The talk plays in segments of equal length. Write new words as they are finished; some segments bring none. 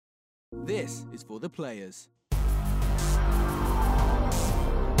This is for the players.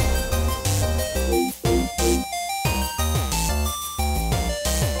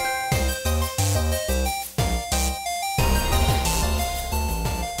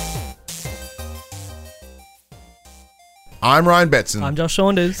 I'm Ryan Betson. I'm Josh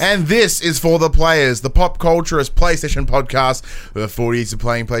Saunders. And this is For the Players, the pop culturist PlayStation podcast with 40 years of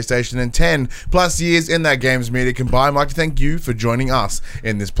playing PlayStation and 10 plus years in that games media combined. I'd like to thank you for joining us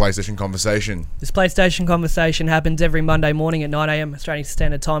in this PlayStation conversation. This PlayStation conversation happens every Monday morning at 9am Australian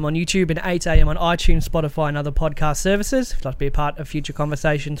Standard Time on YouTube and 8am on iTunes, Spotify and other podcast services. If you'd like to be a part of future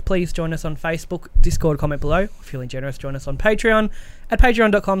conversations, please join us on Facebook, Discord, comment below. If feeling generous, join us on Patreon at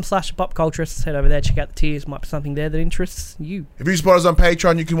patreon.com/popculturists. Head over there, check out the tiers. Might be something there that interests you. If you support us on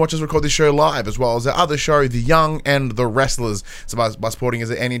Patreon, you can watch us record this show live, as well as our other show, The Young and the Wrestlers. So by supporting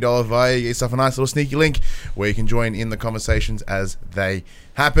us at any dollar value, you get yourself a nice little sneaky link where you can join in the conversations as they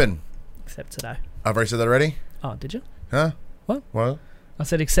happen. Except today. I've already said that already? Oh, did you? Huh? What? What? I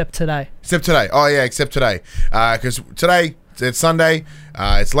said except today. Except today. Oh, yeah, except today. Because today, it's Sunday.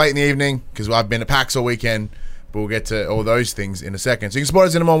 It's late in the evening because I've been at PAX all weekend. But we'll get to all those things in a second. So you can support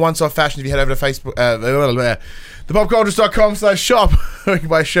us in a more one-stop fashion if you head over to Facebook, thepopculturist.com/shop. You can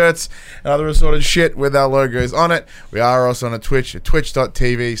buy shirts and other assorted shit with our logos on it. We are also on a Twitch at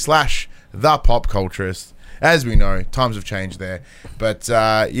twitch.tv/thepopculturist. As we know, times have changed there. But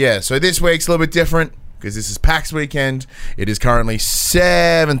yeah, so this week's a little bit different because this is PAX weekend. It is currently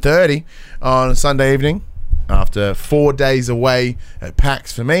 7:30 on a Sunday evening after 4 days away at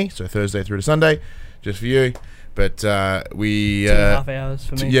PAX for me. So Thursday through to Sunday, just for you. But we... 2.5 hours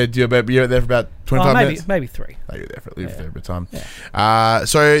for me. Yeah, you're there for about 25 minutes? Maybe 3. Oh, you're there for a bit of time. Yeah.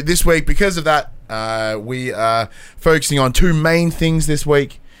 So this week, because of that, we are focusing on two main things this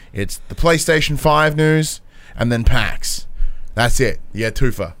week. It's the PlayStation 5 news and then PAX. That's it. You get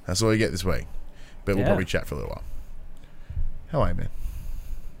twofer. That's all you get this week. But we'll probably chat for a little while. How are you, man?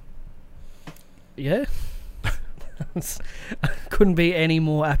 Yeah. Couldn't be any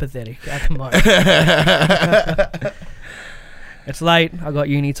more apathetic at the moment. It's late. I got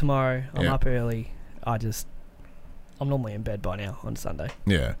uni tomorrow. I'm up early. I'm normally in bed by now on Sunday.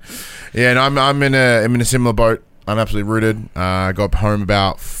 Yeah, and I'm in a similar boat. I'm absolutely rooted. I got home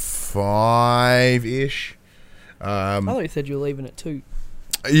about 5-ish. I thought you said you were leaving at 2.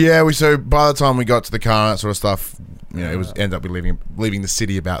 Yeah, so by the time we got to the car and that sort of stuff, you know, ended up leaving the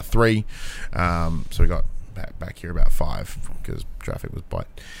city about 3. So we got back here about 5 because traffic was bite.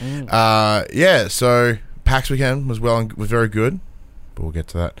 Yeah, so PAX weekend was very good, but we'll get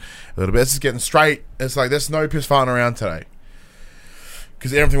to that a little bit. It's just getting straight. It's like there's no piss farting around today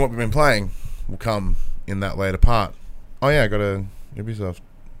because everything what we've been playing will come in that later part. Oh yeah, I got a Ubisoft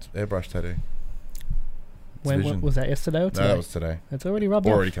airbrush tattoo. When was that, yesterday or today? No, that was today. It's already rubbed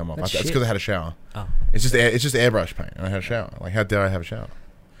off. Already come off. It's because I had a shower. Oh. It's just airbrush paint and I had a shower. Like, how dare I have a shower?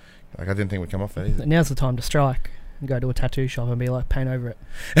 Like, I didn't think it would come off that easy. Now's the time to strike and go to a tattoo shop and be like, paint over it.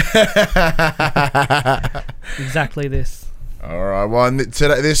 Exactly this. All right. Well,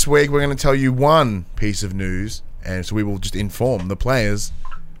 this week we're going to tell you one piece of news, and so we will just inform the players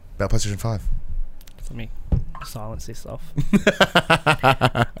about PlayStation 5. Let me silence this off.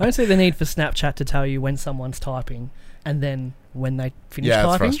 I don't see the need for Snapchat to tell you when someone's typing and then when they finish typing. Yeah,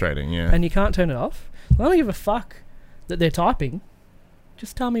 it's frustrating, yeah. And you can't turn it off. I don't give a fuck that they're typing.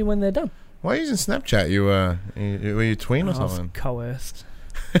 Just tell me when they're done. Why are you using Snapchat? Were you tween or something? I was coerced.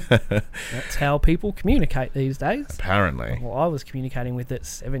 That's how people communicate these days. Apparently. Well, I was communicating with it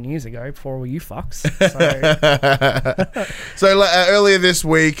 7 years ago before all you fucks. So earlier this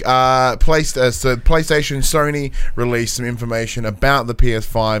week, PlayStation Sony released some information about the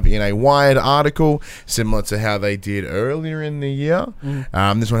PS5 in a Wired article, similar to how they did earlier in the year.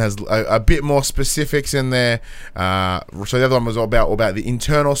 This one has a bit more specifics in there. So the other one was all about the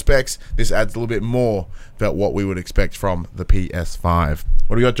internal specs. This adds a little bit more about what we would expect from the PS5.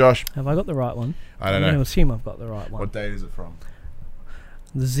 What do you got, Josh? Have I got the right one? I don't know. I'm going to assume I've got the right one. What date is it from?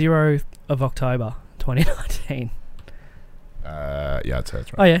 The 0th of October, 2019. Yeah, that's right.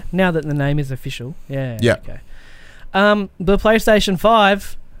 Oh, yeah. Now that the name is official. Yeah. Yeah. Okay. The PlayStation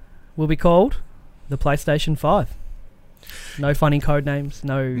 5 will be called the PlayStation 5. No funny code names.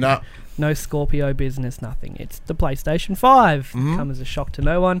 No Scorpio business. Nothing. It's the PlayStation 5. Come as a shock to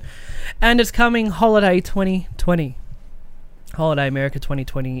no one. And it's coming holiday 2020. Holiday America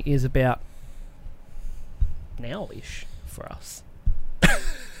 2020 is about now-ish for us.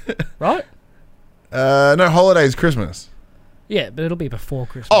 Right? No, holiday is Christmas. Yeah, but it'll be before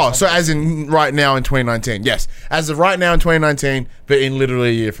Christmas. Oh, so as in right now in 2019. Yes. As of right now in 2019, but in literally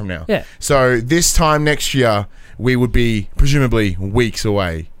a year from now. Yeah. So this time next year, we would be presumably weeks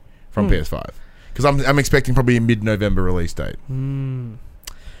away from PS5. Because I'm expecting probably a mid-November release date.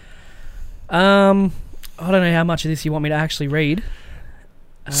 I don't know how much of this you want me to actually read.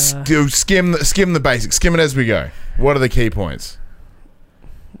 Skim the basics. Skim it as we go. What are the key points?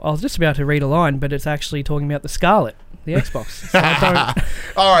 I was just about to read a line, but it's actually talking about the Scarlet, the Xbox. So I don't...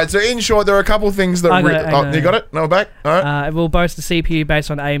 All right, so in short, there are a couple of things that... you got it? No, back? All right. It will boast a CPU based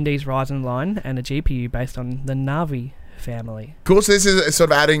on AMD's Ryzen line and a GPU based on the Navi family. Cool. So this is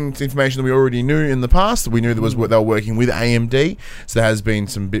sort of adding to information that we already knew in the past. We knew there was they were working with AMD, so there has been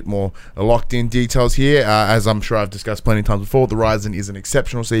some bit more locked in details here. As I'm sure I've discussed plenty of times before, the Ryzen is an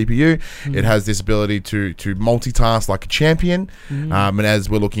exceptional CPU. It has this ability to multitask like a champion, and as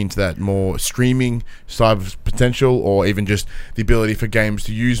we're looking into that more streaming side of potential, or even just the ability for games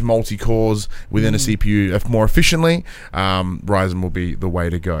to use multi-cores within a CPU more efficiently, Ryzen will be the way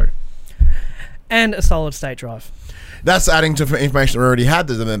to go. And a solid state drive. That's adding to information we already had.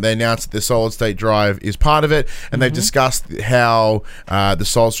 They announced that the solid state drive is part of it, and they've discussed how the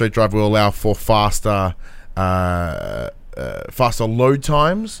solid state drive will allow for faster load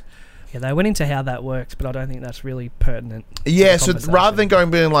times. Yeah, they went into how that works, but I don't think that's really pertinent. Yeah, so rather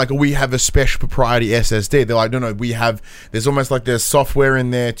than being like, we have a special proprietary SSD, they're like, no, there's almost like there's software in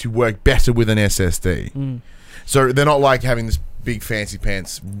there to work better with an SSD. So they're not like having this big fancy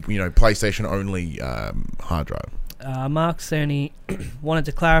pants, PlayStation only hard drive. Mark Cerny wanted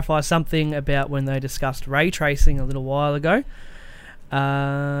to clarify something about when they discussed ray tracing a little while ago.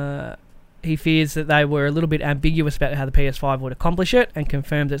 He fears that they were a little bit ambiguous about how the PS5 would accomplish it, and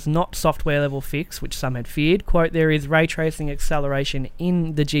confirmed it's not software level fix, which some had feared. Quote, there is ray tracing acceleration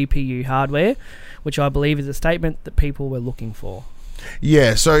in the GPU hardware, which I believe is a statement that people were looking for.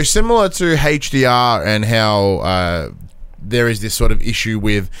 Yeah, so similar to HDR and how there is this sort of issue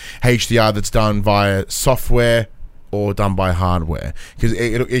with HDR that's done via software or done by hardware, because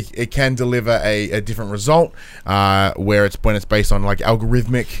it can deliver a different result when it's based on like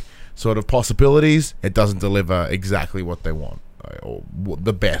algorithmic sort of possibilities. It doesn't deliver exactly what they want, or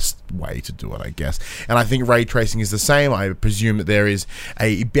the best way to do it, I guess. And I think ray tracing is the same. I presume that there is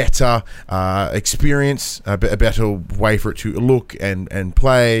a better experience, a better way for it to look and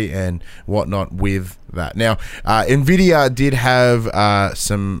play and whatnot with that. Now, NVIDIA did have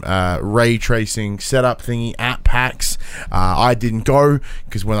some ray tracing setup thingy app packs. I didn't go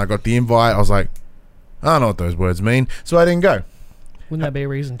because when I got the invite, I was like, I don't know what those words mean, so I didn't go. Wouldn't that be a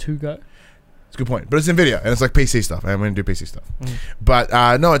reason to go? It's a good point. But it's NVIDIA, and it's like PC stuff. I'm going to do PC stuff. But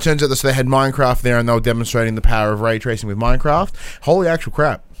no, it turns out that they had Minecraft there, and they were demonstrating the power of ray tracing with Minecraft. Holy actual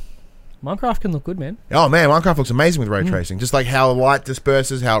crap. Minecraft can look good, man. Oh, man, Minecraft looks amazing with ray tracing. Just like how light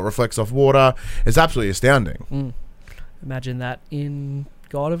disperses, how it reflects off water. It's absolutely astounding. Imagine that in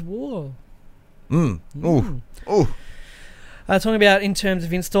God of War. Ooh. Talking about in terms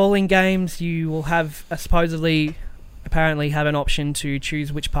of installing games, you will have apparently have an option to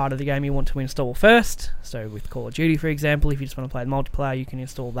choose which part of the game you want to install first. So with Call of Duty, for example, if you just want to play the multiplayer, you can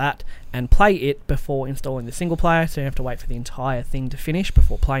install that and play it before installing the single player, so you have to wait for the entire thing to finish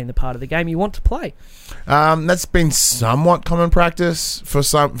before playing the part of the game you want to play. That's been somewhat common practice for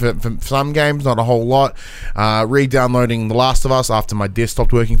some games, not a whole lot. Re-downloading The Last of Us after my disc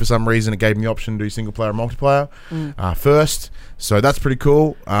stopped working for some reason, it gave me the option to do single player and multiplayer first. So that's pretty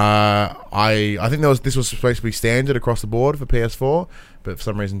cool. I think this was supposed to be standard across the board for PS4, but for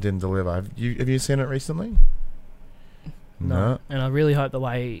some reason didn't deliver. Have you seen it recently? No. And I really hope the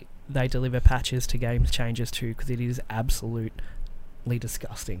way they deliver patches to games changes too, because it is absolutely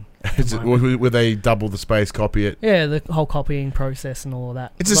disgusting. Would they double the space, copy it? Yeah, the whole copying process and all of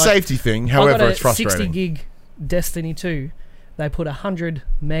that. It's a safety thing, however, it's frustrating. 60 gig Destiny 2, they put 100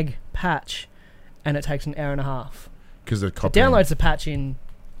 meg patch, and it takes an hour and a half. Because it downloads the patch in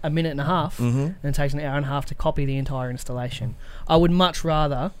a minute and a half, and it takes an hour and a half to copy the entire installation. I would much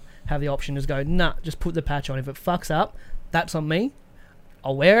rather have the option to go, just put the patch on. If it fucks up, that's on me.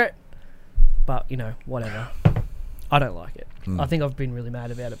 I'll wear it, but whatever. I don't like it. I think I've been really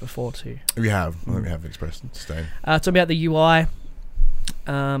mad about it before too. We have expressed disdain. It's about the UI.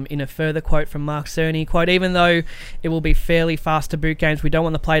 In a further quote from Mark Cerny, quote, even though it will be fairly fast to boot games, we don't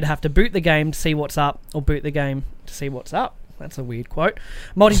want the player to have to boot the game to see what's up, or boot the game to see what's up. That's a weird quote.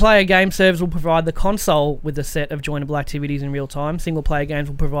 Multiplayer game servers will provide the console with a set of joinable activities in real time. Single player games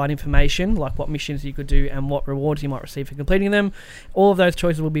will provide information like what missions you could do and what rewards you might receive for completing them. All of those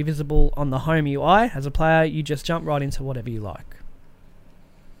choices will be visible on the home UI. As a player, you just jump right into whatever you like.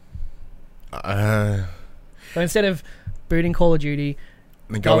 So instead of booting Call of Duty,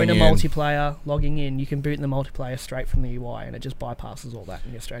 going to multiplayer, logging in, you can boot in the multiplayer straight from the UI, and it just bypasses all that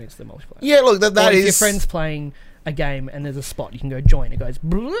and you're straight into the multiplayer. Yeah, look, that is... If your friend's playing a game and there's a spot, you can go join. It goes,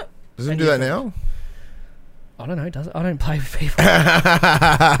 Does it do that now? I don't know. Does it? I don't play with people.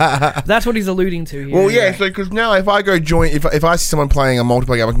 That's what he's alluding to here. Well, yeah. So because now if I go join, if I see someone playing a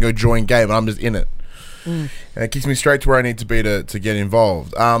multiplayer game, I can go join game, and I'm just in it. And it kicks me straight to where I need to be to get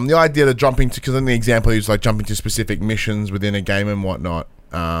involved. The idea of jumping to, because in the example he was like jumping to specific missions within a game and whatnot.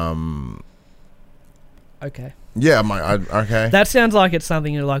 Okay. Yeah, okay. That sounds like it's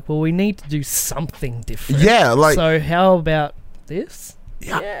something you're like, well, we need to do something different. Yeah, like. So how about this?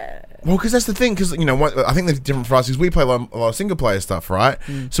 Yeah. Well, because that's the thing, because, you know, I think the different for us is we play a lot of single-player stuff, right?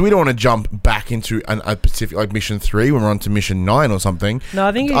 So we don't want to jump back into a specific, like, Mission 3 when we're on to Mission 9 or something. No,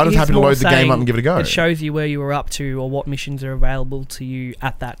 I think I'm just happy to load the game up and give it a go. It shows you where you were up to or what missions are available to you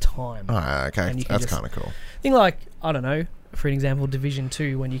at that time. Oh, okay. That's kind of cool. I think, like, I don't know, for an example, Division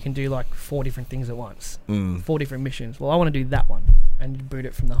 2, when you can do, like, 4 different things at once. 4 different missions. Well, I want to do that one. And you boot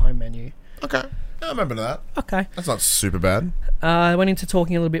it from the home menu. Okay. I remember that. Okay. That's not super bad. I went into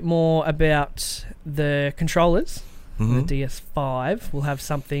talking a little bit more about the controllers. The DS5 will have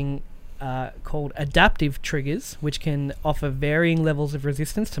something called adaptive triggers, which can offer varying levels of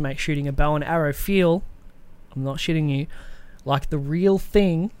resistance to make shooting a bow and arrow feel, I'm not shitting you, like the real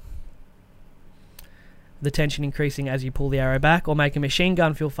thing. The tension increasing as you pull the arrow back, or make a machine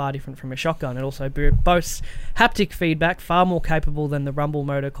gun feel far different from a shotgun. It also boasts haptic feedback, far more capable than the Rumble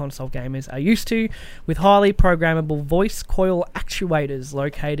motor console gamers are used to, with highly programmable voice coil actuators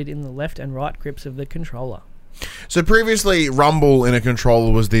located in the left and right grips of the controller. So previously, rumble in a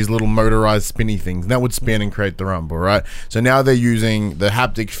controller was these little motorized spinny things. And that would spin and create the rumble, right? So now they're using the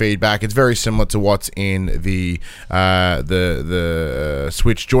haptic feedback. It's very similar to what's in the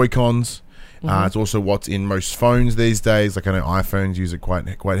Switch Joy-Cons. It's also what's in most phones these days. Like I know iPhones use it quite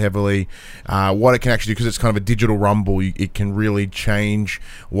heavily. What it can actually do, because it's kind of a digital rumble, it can really change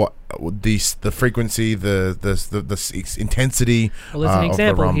what the frequency, the intensity. Well, there's an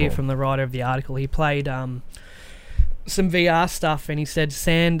example here from the writer of the article. He played some VR stuff, and he said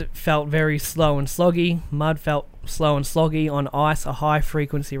sand felt very slow and sloggy. Mud felt slow and sloggy. On ice, a high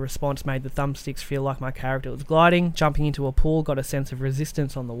frequency response made the thumbsticks feel like my character was gliding. Jumping into a pool, got a sense of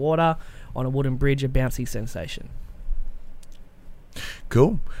resistance on the water. On a wooden bridge, a bouncy sensation.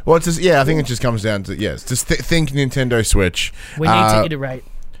 Cool. Well, it's just, I think it just comes down to, just think Nintendo Switch. We need to iterate.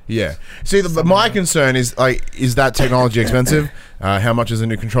 Yeah. See, my concern is, like, is that technology expensive? How much is a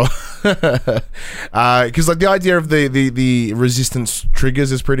new controller? Because, like, the idea of the resistance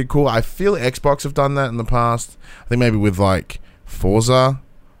triggers is pretty cool. I feel Xbox have done that in the past. I think maybe with, like, Forza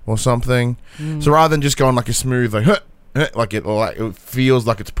or something. So rather than just going, like, a smooth, like, it feels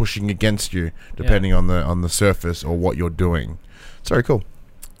like it's pushing against you, depending on the surface or what you're doing. It's very cool.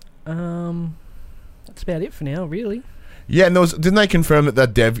 That's about it for now, really. Yeah, and didn't they confirm that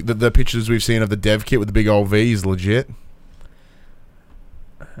the pictures we've seen of the dev kit with the big old V is legit?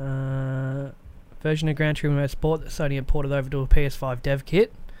 Version of Gran Turismo Sport that Sony had ported over to a PS5 dev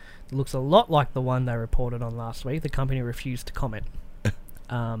kit. It looks a lot like the one they reported on last week. The company refused to comment.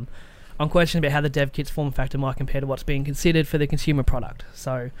 On question about how the dev kit's form factor might compare to what's being considered for the consumer product.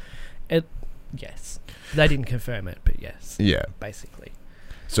 So, yes. They didn't confirm it, but yes. Yeah. Basically.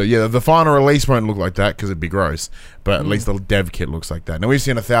 So, the final release won't look like that because it'd be gross. But at least the dev kit looks like that. Now, we've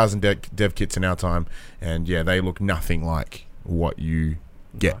seen 1,000 dev kits in our time. And, they look nothing like what you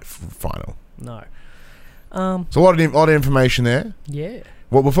get final. No. So, a lot of information there. Yeah.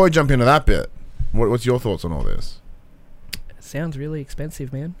 Well, before we jump into that bit, what's your thoughts on all this? Sounds really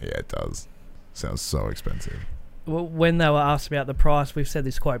expensive, man. Yeah, it does. Sounds so expensive. Well, when they were asked about the price, we've said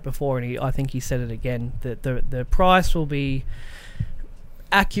this quote before, and I think he said it again, that the price will be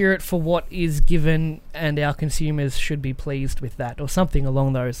accurate for what is given, and our consumers should be pleased with that, or something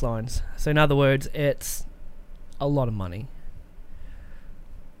along those lines. So, in other words, it's a lot of money.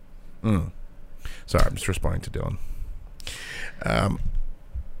 Sorry, I'm just responding to Dylan.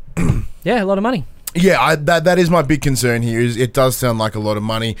 Yeah, a lot of money. Yeah, that is my big concern here. Is it does sound like a lot of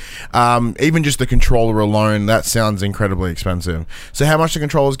money. Even just the controller alone, that sounds incredibly expensive. So how much do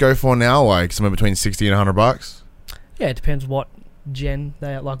controllers go for now? Like somewhere between $60 and $100? Yeah, it depends what gen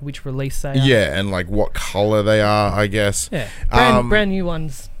they are, like which release they are. Yeah, and like what color they are, I guess. Yeah, brand new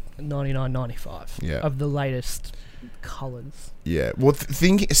ones, $99.95. Yeah, of the latest colors. Yeah, well,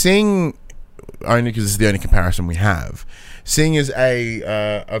 seeing only because this is the only comparison we have. Seeing as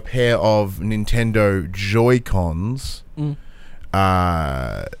a pair of Nintendo Joy-Cons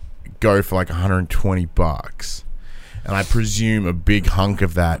go for like $120, and I presume a big hunk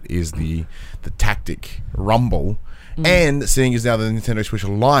of that is the Tactic Rumble. And seeing as now the Nintendo Switch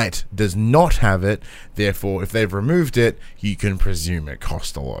Lite does not have it, therefore, if they've removed it, you can presume it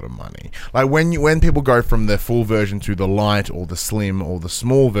cost a lot of money. Like when people go from the full version to the Lite or the Slim or the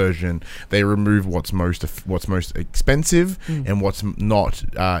small version, they remove what's most expensive and what's not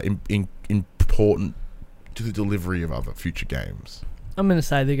important to the delivery of other future games. I'm going to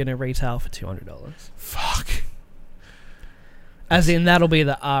say they're going to retail for $200. Fuck. As in, that'll be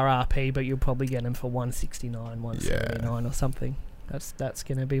the RRP, but you'll probably get them for $169, $179 or something. That's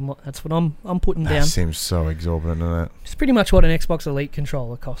going to be that's what I'm putting down. That seems so exorbitant, doesn't it? It's pretty much what an Xbox Elite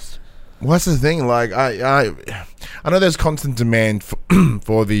controller costs. Well, that's the thing. Like, I know there's constant demand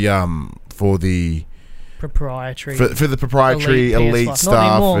for the proprietary for the proprietary elite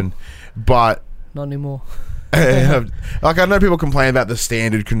stuff, but not anymore. Like, I know people complain about the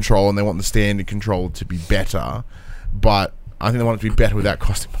standard control and they want the standard control to be better, but I think they want it to be better without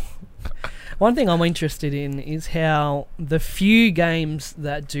costing more. One thing I'm interested in is how the few games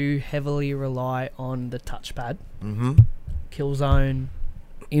that do heavily rely on the touchpad, Killzone,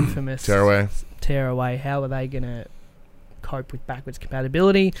 Infamous, Tearaway, how are they going to cope with backwards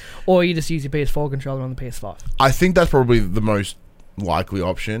compatibility? Or you just use your PS4 controller on the PS5? I think that's probably the most likely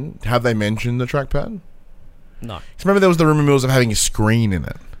option. Have they mentioned the trackpad? No. Because remember there was the rumor mills of having a screen in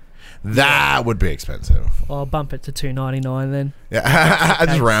it. That would be expensive. I'll bump it to $299 then. Yeah, I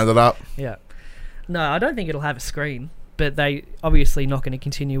just round it up. Yeah. No, I don't think it'll have a screen, but they obviously not going to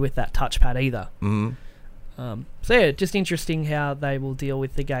continue with that touchpad either. So yeah, just interesting how they will deal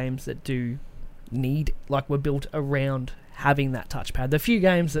with the games that do need, like, were built around having that touchpad. The few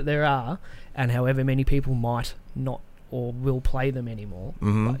games that there are, and however many people might not or will play them anymore,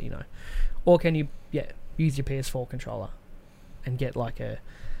 but you know, or can you use your PS4 controller and get like a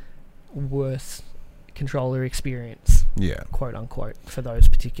worse controller experience, quote unquote, for those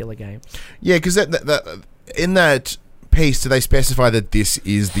particular games. Yeah, because that in that piece, do they specify that this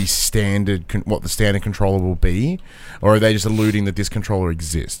is the standard, what the standard controller will be, or are they just alluding that this controller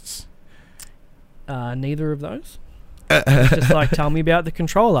exists? Neither of those. Just like, tell me about the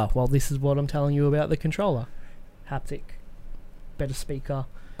controller. Well, this is what I'm telling you about the controller. Haptic, better speaker,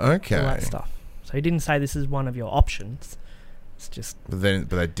 all that stuff. So he didn't say this is one of your options. It's just... But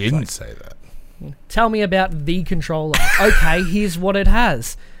they didn't say that. Tell me about the controller. Okay, here's what it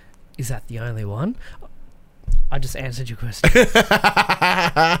has. Is that the only one? I just answered your question.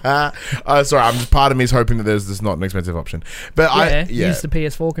 Sorry, part of me is hoping that there's not an expensive option. But use the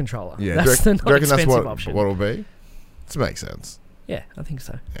PS4 controller. Yeah, that's the not expensive option. What it'll be? This makes sense. Yeah, I think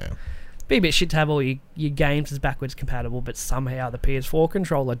so. Yeah. Be a bit shit to have all your games as backwards compatible, but somehow the PS4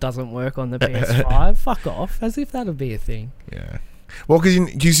 controller doesn't work on the PS5. Fuck off, as if that'd be a thing. Yeah. Well,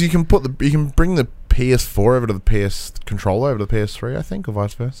 because you can bring the PS4 over to the PS controller over to the PS3, I think, or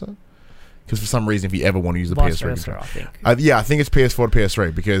vice versa. Because for some reason, if you ever want to use the PS3 controller, I think. I think it's PS4 to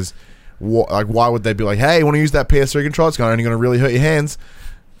PS3 because why would they be like, hey, you want to use that PS3 controller? It's only going to really hurt your hands.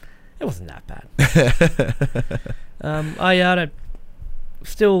 It wasn't that bad. I don't.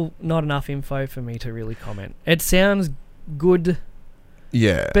 Still not enough info for me to really comment. It sounds good.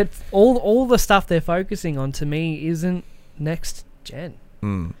 Yeah. But all the stuff they're focusing on to me isn't next gen.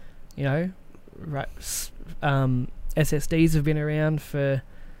 You know, SSDs have been around for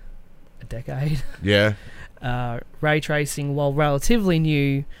a decade. Yeah. Ray tracing, while relatively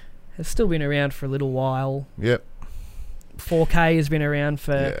new, has still been around for a little while. Yep. 4K has been around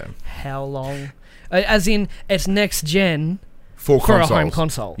for how long? As in, it's next gen for a home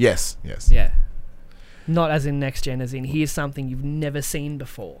console. Yes. Yeah. Not as in next gen, as in here's something you've never seen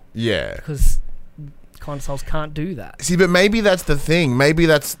before. Yeah. Because consoles can't do that. See, but maybe that's the thing. Maybe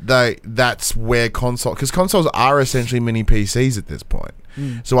that's where because consoles are essentially mini PCs at this point.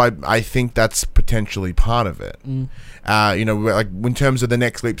 So I think that's potentially part of it. You know, like in terms of the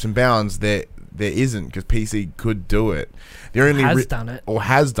next leaps and bounds, there isn't, because PC could do it. Has done it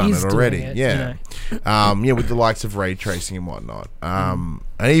already. It, yeah. You know. With the likes of ray tracing and whatnot. And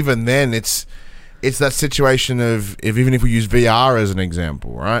even then, it's that situation of even if we use VR as an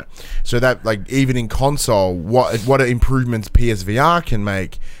example, right? So that, like, even in console, what improvements PSVR can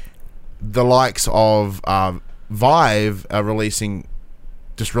make, the likes of Vive are releasing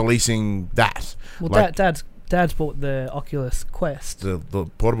that. Well, like, Dad's bought the Oculus Quest, the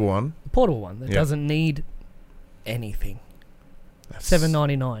portable one. The portable one that doesn't need anything.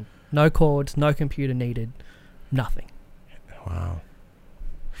 $799. No cords, no computer needed, nothing. Wow.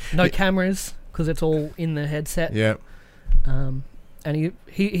 No cameras, because it's all in the headset. Yeah. And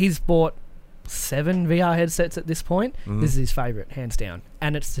he's bought 7 VR headsets at this point. This is his favourite, hands down,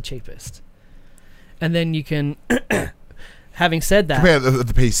 and it's the cheapest. And then you can Having said that, compared to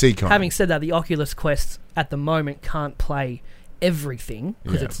the PC kind. having said that, the Oculus Quest at the moment can't play everything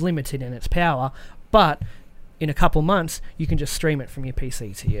because Yeah. it's limited in its power. But in a couple months, you can just stream it from your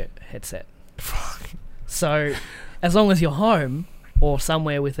PC to your headset. Fuck. So, as long as you're home or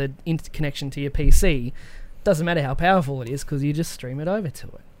somewhere with an connection to your PC, doesn't matter how powerful it is because you just stream it over to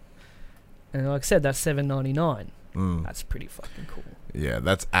it. And like I said, that's $7.99. Mm. That's pretty fucking cool. Yeah,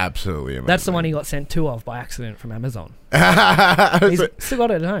 that's absolutely amazing. That's the one he got sent two of by accident from Amazon. Just He's still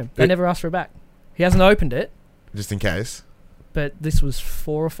got it at home. They never asked for it back. He hasn't opened it, in case. but this was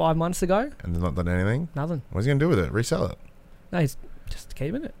 4 or 5 months ago. And they've not done anything? Nothing. What's he going to do with it? Resell it? No, he's just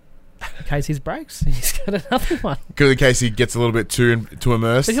keeping it. In case his breaks, he's got another one. Because in case he gets a little bit too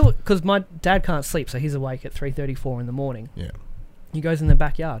immersed? Because my dad can't sleep, so he's awake at 3:34 in the morning. Yeah. He goes in the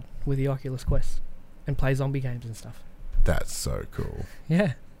backyard with the Oculus Quest and plays zombie games and stuff. That's so cool.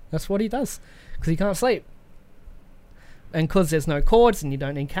 Yeah, that's what he does. Because he can't sleep. And because there's no cords and you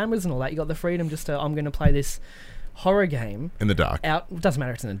don't need cameras and all that, you got the freedom just to, I'm going to play this horror game. In the dark. It doesn't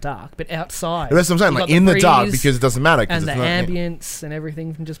matter if it's in the dark, but outside. That's what I'm saying. You Like got in the dark breeze because it doesn't matter. and the it's not, ambience and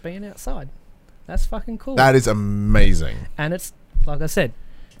everything from just being outside. That's fucking cool. That is amazing. And it's, like I said,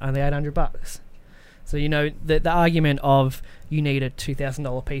 only $800. So, you know, the argument of you need a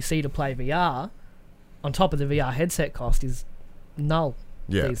 $2,000 PC to play VR on top of the VR headset cost is null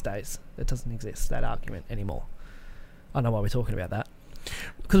these days. It doesn't exist, that argument anymore. I don't know why we're talking about that.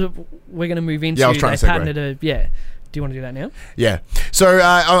 Because we're going to move into... I was trying to segue. Do you want to do that now? Yeah. So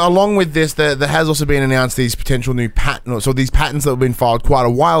along with this, there has also been announced these potential new patents. So these patents that have been filed quite a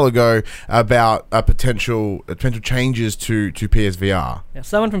while ago about potential changes to PSVR. Now,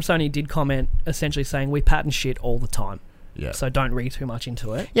 someone from Sony did comment essentially saying we patent shit all the time. Yeah. So don't read too much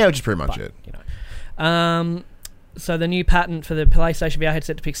into it. Yeah, which is pretty much But, it. You know. So the new patent for the PlayStation VR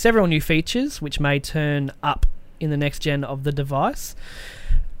headset depicts several new features which may turn up in the next gen of the device.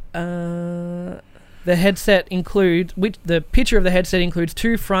 The headset the picture of the headset includes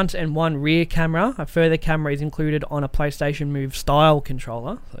 2 front and 1 rear camera. A further camera is included on a PlayStation Move style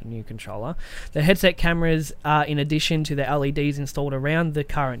controller, so a new controller. The headset cameras are in addition to the LEDs installed around the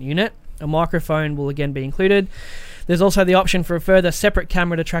current unit. A microphone will again be included. There's also the option for a further separate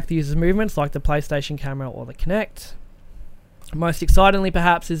camera to track the user's movements, like the PlayStation camera or the Kinect. Most excitingly,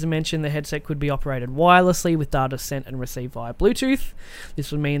 perhaps, is to mention the headset could be operated wirelessly with data sent and received via Bluetooth.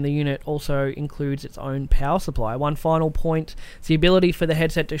 This would mean the unit also includes its own power supply. One final point is the ability for the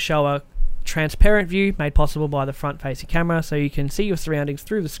headset to show a transparent view made possible by the front-facing camera, so you can see your surroundings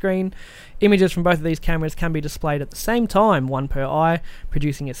through the screen. Images from both of these cameras can be displayed at the same time, one per eye,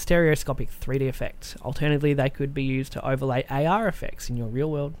 producing a stereoscopic 3D effect. Alternatively, they could be used to overlay AR effects in your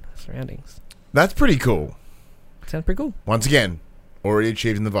real-world surroundings. That's pretty cool. Sounds pretty cool. Once again, already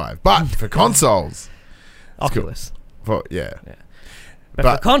achieved in the Vive. But for consoles... Oculus. Cool. Yeah.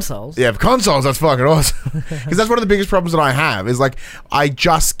 But for consoles... Yeah, for consoles, that's fucking awesome. Because that's one of the biggest problems that I have, is like, I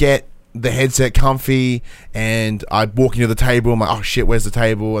just get the headset comfy, and I walk into the table, I'm like, oh shit, where's the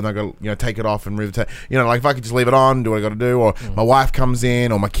table? And I go, take it off and move the table. Like, if I could just leave it on, do what I got to do, or my wife comes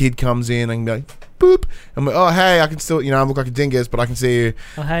in, or my kid comes in, I can be like, boop. I'm like, oh, hey, I can still, I look like a dingus, but I can see you.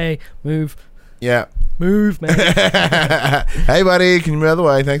 Oh, hey, move. Yeah. Move, man. Hey, buddy, can you move out of the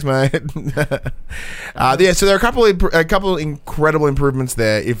way? Thanks, mate. So there are a couple of incredible improvements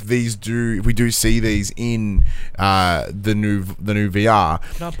there. If we do see these in the new VR.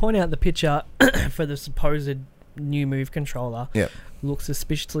 Can I point out the picture for the supposed new Move controller? Yeah. Looks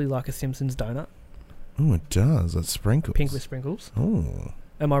suspiciously like a Simpsons donut. Oh, it does. That's sprinkles. Pink with sprinkles. Oh.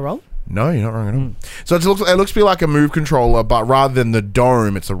 Am I wrong? No, you're not wrong at all. So it looks to be like a Move controller, but rather than the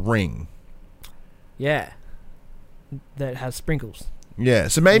dome, it's a ring. Yeah. That has sprinkles. Yeah.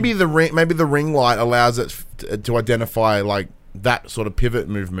 So maybe the ring light allows it to identify like that sort of pivot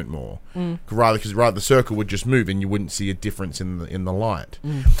movement more, because rather the circle would just move and you wouldn't see a difference in the light.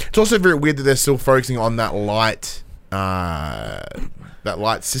 It's also very weird that they're still focusing on that light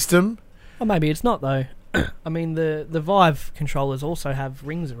system. Or maybe it's not though. I mean the Vive controllers also have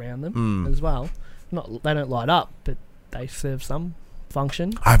rings around them as well. They don't light up, but they serve some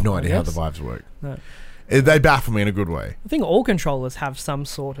function. I have no idea how the Vives work. No. They baffle me in a good way. I think all controllers have some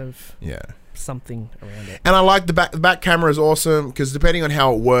sort of something around it. And I like the back camera is awesome, because depending on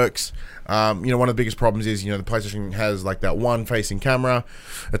how it works, one of the biggest problems is, the PlayStation has like that one facing camera.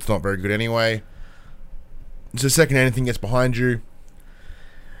 It's not very good anyway. So the second anything gets behind you,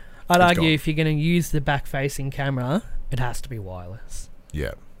 I'd argue if you're going to use the back facing camera, it has to be wireless.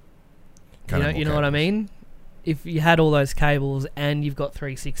 Yeah. You know what I mean? if you had all those cables and you've got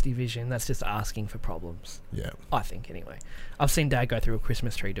 360 vision, that's just asking for problems. Yeah. I think, anyway. I've seen Dad go through a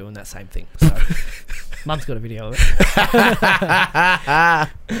Christmas tree doing that same thing. So, Mum's got a video of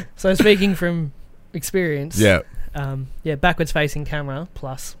it. So, speaking from experience, Yeah. backwards facing camera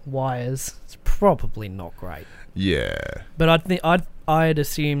plus wires, it's probably not great. Yeah. But I'd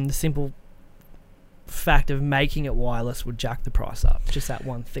assume the simple fact of making it wireless would jack the price up. Just that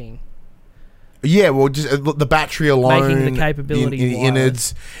one thing. Yeah, well, just the battery alone, Making the capability in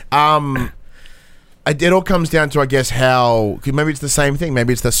innards. It all comes down to, I guess, how... Maybe it's the same thing.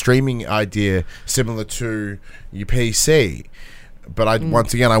 Maybe it's the streaming idea similar to your PC. But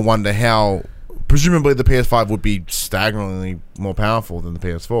once again, I wonder how... Presumably the PS5 would be staggeringly more powerful than the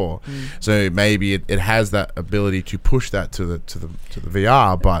PS4. So maybe it has that ability to push that to the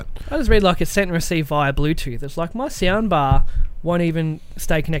VR, but... I just read like it's sent and received via Bluetooth. It's like my soundbar won't even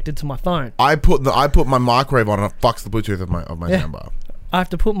stay connected to my phone. I put my microwave on and it fucks the Bluetooth of my soundbar. I have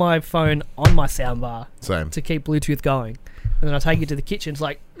to put my phone on my soundbar Same. to keep Bluetooth going. And then I take it to the kitchen. It's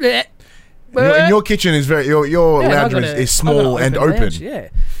like... And your kitchen is very... Your lounge is small and open. Lounge, yeah.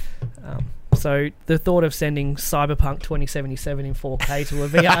 So the thought of sending Cyberpunk 2077 in 4K to a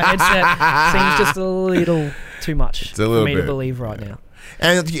VR headset seems just a little too much for me to believe right now.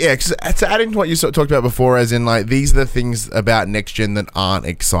 And yeah, because to add into what you talked about before, as in like these are the things about next gen that aren't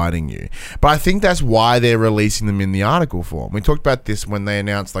exciting you. But I think that's why they're releasing them in the article form. We talked about this when they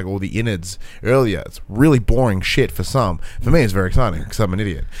announced like all the innards earlier. It's really boring shit for some. For me, it's very exciting because I'm an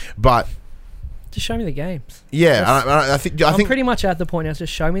idiot. But just show me the games. Yeah, I think I'm pretty much at the point now.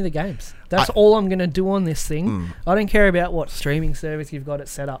 Just show me the games. That's all I'm going to do on this thing. I don't care about what streaming service you've got it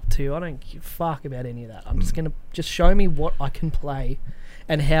set up to. I don't give a fuck about any of that. I'm just going to just show me what I can play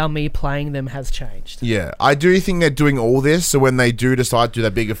and how me playing them has changed. Yeah, I do think they're doing all this, so when they do decide to do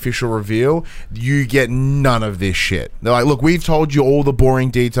that big official reveal, you get none of this shit. They're like, look, we've told you all the boring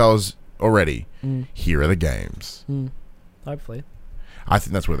details already. Here are the games. Hopefully. I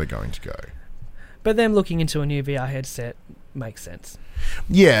think that's where they're going to go. But them looking into a new VR headset makes sense.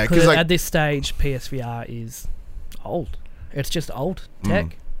 Yeah, because at this stage, PSVR is old. It's just old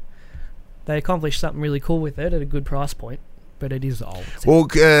tech. They accomplished something really cool with it at a good price point, but it is old. Well,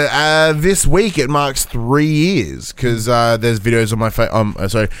 this week it marks 3 years because there's videos on my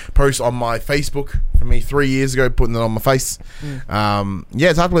posts on my Facebook from me 3 years ago, putting it on my face. Yeah,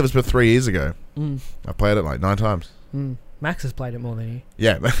 it's hard to believe it's been 3 years ago. I played it like 9 times. Max has played it more than you.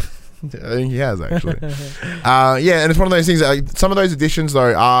 Yeah. I think he has actually. Yeah, and it's one of those things that, some of those additions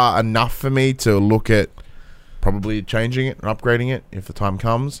though are enough for me to look at probably changing it and upgrading it if the time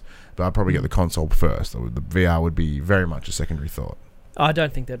comes, but I'd probably get the console first. The VR would be very much a secondary thought. I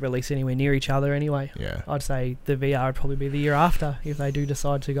don't think they'd release anywhere near each other anyway. Yeah, I'd say the VR would probably be the year after if they do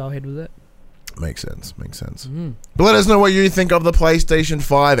decide to go ahead with it. Makes sense. But let us know what you think of the PlayStation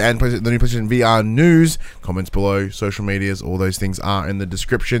 5 and the new PlayStation VR news. Comments below, social medias, all those things are in the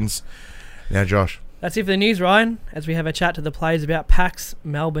descriptions. Now, Josh. That's it for the news, Ryan, as we have a chat to the players about PAX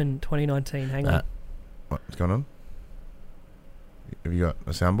Melbourne 2019. Hang on. What's going on? Have you got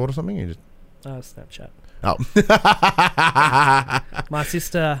a soundboard or something? You just... Snapchat. Oh. My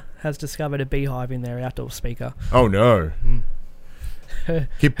sister has discovered a beehive in their outdoor speaker. Oh, no.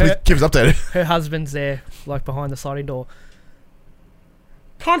 Keep us updated. Her husband's there, like behind the sliding door.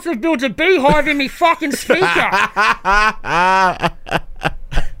 Cunt builds a beehive in me fucking speaker.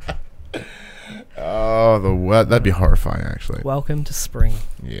 Oh, that'd be horrifying, actually. Welcome to spring.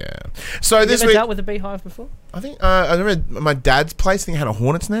 Yeah. So this week, week, dealt with a beehive before? I think I remember my dad's place. I think had a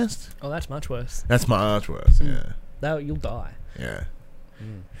hornet's nest. Oh, that's much worse. That's much worse. Yeah. You'll die. Yeah.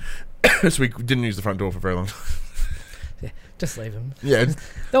 So we didn't use the front door for very long time. Yeah, just leave them. Yeah,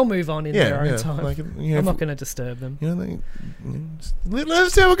 they'll move on in their own time. Like, I'm not going to disturb them. Let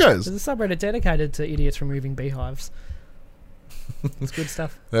us see how it goes. There's a subreddit dedicated to idiots removing beehives. It's good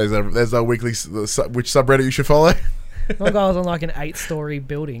stuff. There's our weekly which subreddit you should follow. One guy was on like an 8-story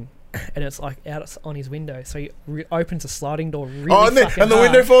building, and it's like out on his window, so he opens a sliding door really fucking and the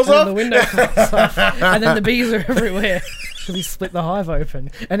hard, window falls off. And the window falls off, and then the bees are everywhere because he split the hive open,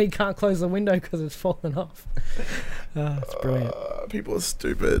 and he can't close the window because it's fallen off. It's brilliant. People are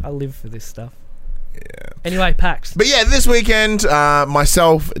stupid. I live for this stuff. Yeah. Anyway, PAX. But yeah, this weekend,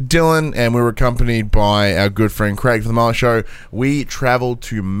 myself, Dylan, and we were accompanied by our good friend Craig from the Mile Show. We travelled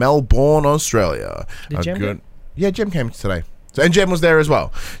to Melbourne, Australia. Did Jem come? Yeah, Jem came today. And Jem was there as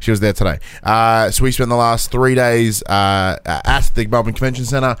well. She was there today. So we spent the last 3 days at the Melbourne Convention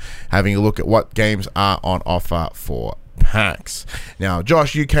Centre having a look at what games are on offer for PAX. Now,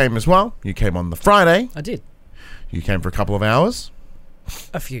 Josh, you came as well. You came on the Friday. I did. You came for a couple of hours.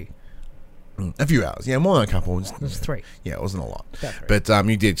 A few. A few hours, yeah, more than a couple. It was 3. Yeah, it wasn't a lot, About 3. but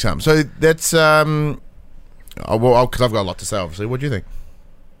you did some. So that's because I've got a lot to say. Obviously, what do you think?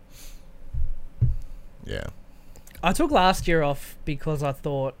 Yeah, I took last year off because I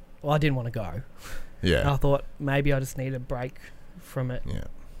thought, I didn't want to go. yeah, I thought maybe I just need a break from it. yeah.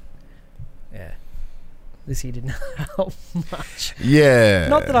 Yeah. This year didn't help much. Yeah.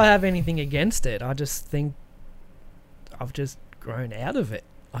 Not that I have anything against it. I just think I've just grown out of it,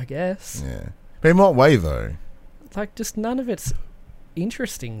 I guess. Yeah. But in what way, though? Like, just none of it's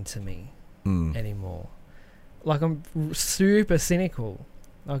interesting to me anymore. Like, I'm super cynical.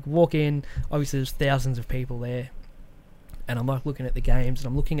 Like, walk in, obviously there's thousands of people there, and I'm like looking at the games, and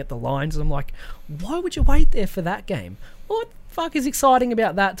I'm looking at the lines, and I'm like, why would you wait there for that game? What the fuck is exciting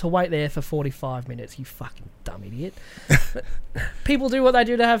about that to wait there for 45 minutes, you fucking dumb idiot? But people do what they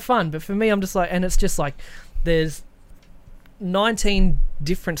do to have fun, but for me, I'm just like, and it's just like, there's 19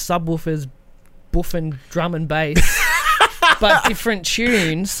 different subwoofers buffing drum and bass, but different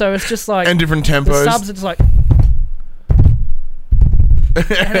tunes, so it's just like, and different tempos. the subs are just like,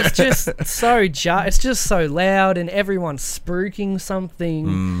 and it's just it's just so loud, and everyone's spruiking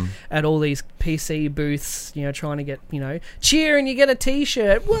something at all these PC booths, trying to get, cheer and you get a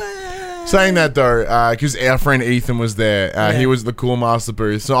t-shirt. Wah! Saying that though, because our friend Ethan was there, he was at the Cool Master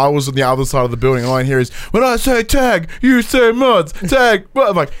booth, so I was on the other side of the building, and all I hear is, when I say tag, you say mods, tag.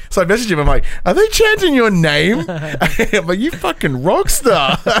 I'm like, so I messaged him, I'm like, are they chanting your name? I'm like, you fucking rock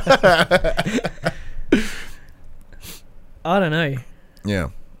star. I don't know. Yeah.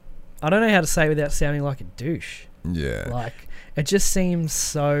 I don't know how to say it without sounding like a douche. Yeah. Like, it just seems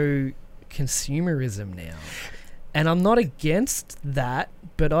so consumerism now. And I'm not against that,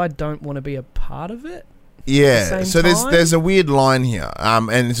 but I don't want to be a part of it. Yeah. So there's a weird line here.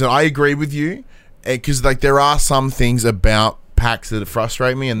 And so I agree with you, because like there are some things about PAX that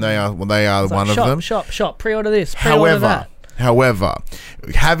frustrate me, and they are one of them. Shop, pre-order this, pre-order that. However,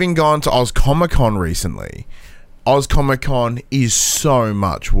 having gone to OzComic-Con recently, OzComic-Con is so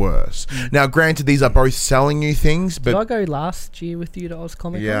much worse. Now, granted, these are both selling you things, but did I go last year with you to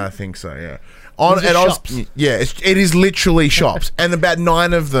OzComic-Con? Yeah, I think so. Yeah, it is literally shops, and about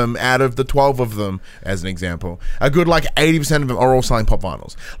 9 of them out of the 12 of them, as an example, a good like 80% of them are all selling pop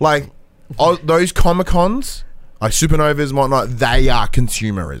vinyls. Like those Comic-Cons, like Supernovas and whatnot, they are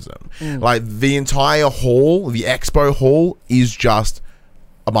consumerism. Like the entire hall, the expo hall, is just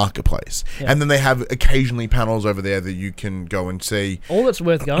a marketplace, and then they have occasionally panels over there that you can go and see. All that's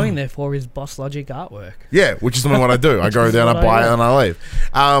worth going there for is Boss Logic artwork. Yeah, which is something what I do. I go down, I buy it, and I leave.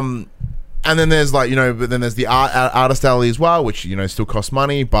 And then there's like, but then there's the artist alley as well, which still costs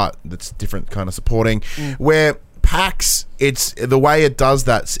money, but that's different kind of supporting. Where PAX, it's the way it does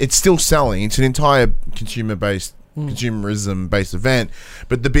that, it's still selling. It's an entire consumerism based event,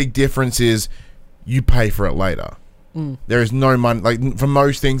 but the big difference is you pay for it later. There is no money, like for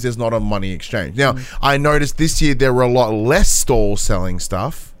most things there's not a money exchange. Now I noticed this year there were a lot less stalls selling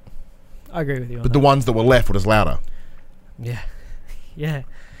stuff. I agree with you on but that. The ones that were left were just louder. Yeah.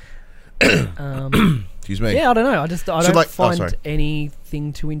 Excuse me. Yeah, I don't know. I don't find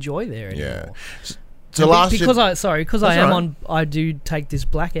anything to enjoy there anymore. Yeah. So last year, I do take this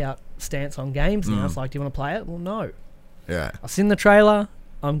blackout stance on games now. It's like, do you want to play it? Well, no. Yeah. I've seen the trailer.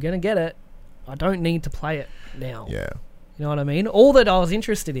 I'm gonna get it. I don't need to play it now. Yeah. You know what I mean? All that I was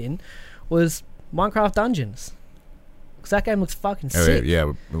interested in was Minecraft Dungeons. Because that game looks fucking sick.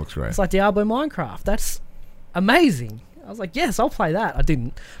 Yeah, it looks great. It's like Diablo Minecraft. That's amazing. I was like, yes, I'll play that. I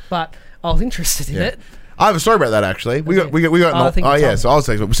didn't, but I was interested in it. I have a story about that actually. We got. So I'll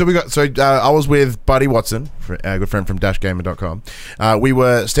say so. I was with Buddy Watson, a good friend from DashGamer.com. We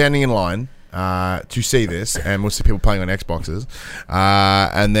were standing in line to see this, and we'll see people playing on Xboxes.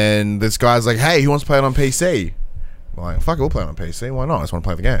 And then this guy's like, "Hey, who wants to play it on PC?" We're like, "Fuck it, we'll play it on PC. Why not? I just want to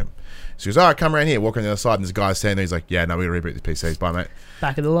play the game." So he goes, "All right, come around here." Walk on the other side, and this guy's standing there. He's like, "Yeah, no, we gotta reboot these PCs. Bye, mate."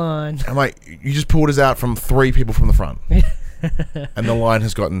 Back of the line. I'm like, "You just pulled us out from 3 people from the front, and the line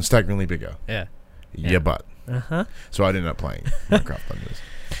has gotten staggeringly bigger." Yeah, but so I ended up playing Minecraft Dungeons.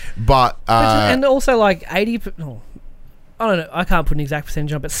 But and also like 80. I don't know. I can't put an exact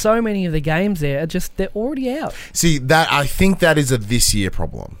percentage on, but so many of the games there are they're already out. See that I think that is a this year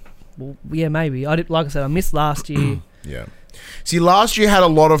problem. Well, yeah, maybe. Like I said, I missed last year. Yeah. See, last year had a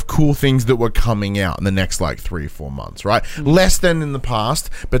lot of cool things that were coming out in the next like 3 or 4 months, right? Less than in the past,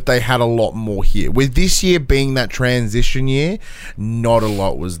 but they had a lot more here. With this year being that transition year, not a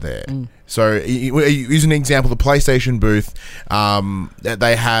lot was there. So, use an example, the PlayStation booth,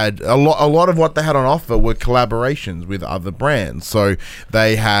 they had a lot of what they had on offer were collaborations with other brands. So,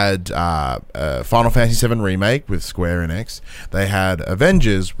 they had Final Fantasy VII Remake with Square Enix. They had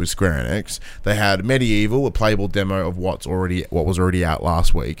Avengers with Square Enix. They had Medieval, a playable demo of what was already out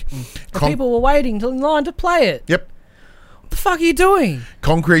last week. People were waiting in line to play it. Yep. What the fuck are you doing?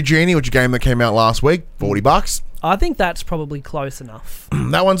 Concrete Genie, which is a game that came out last week, $40. I think that's probably close enough.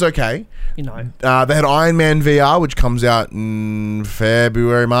 That one's okay. You know. They had Iron Man VR, which comes out in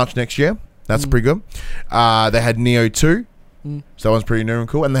February, March next year. That's pretty good. They had Neo 2. So that one's pretty new and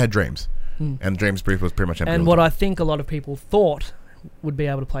cool. And they had Dreams. And Dreams Brief was pretty much empty. And what I think a lot of people thought would be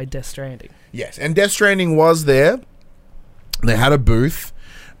able to play Death Stranding. Yes, and Death Stranding was there. They had a booth,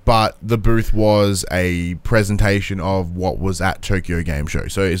 but the booth was a presentation of what was at Tokyo Game Show.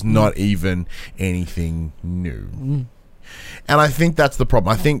 So it's not even anything new. And I think that's the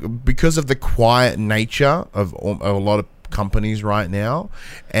problem. I think because of the quiet nature of a lot of companies right now,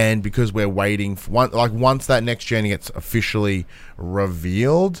 and because we're waiting for once that next gen gets officially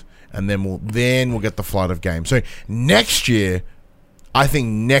revealed, and then we'll get the flood of games. So next year, I think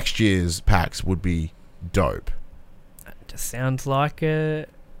next year's PAX would be dope. It just sounds like a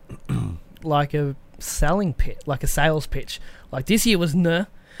selling pitch, like a sales pitch. Like this year was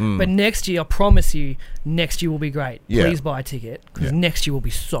but next year, I promise you, next year will be great. Yeah. Please buy a ticket, because next year will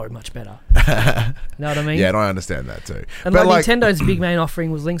be so much better. Know what I mean? Yeah, and I understand that too. And but Nintendo's big main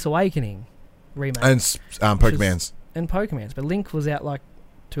offering was Link's Awakening remake. And Pokemon's. And Pokemon's. But Link was out like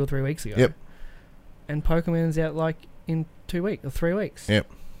 2 or 3 weeks ago. Yep. And Pokemon's out like in 2 weeks or 3 weeks. Yep.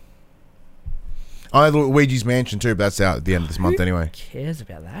 I had Luigi's Mansion too, but that's out at the end of this month anyway. Who cares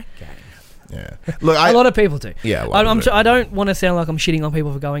about that game? Yeah, look, a lot of people do. Yeah, I don't want to sound like I'm shitting on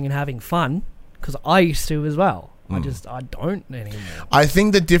people for going and having fun, because I used to as well. I don't anymore. I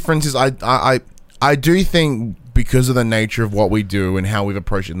think the difference is I do think because of the nature of what we do and how we've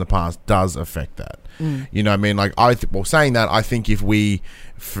approached it in the past does affect that. You know what I mean? Like saying that, I think if we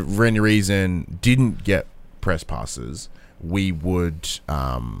for any reason didn't get press passes, we would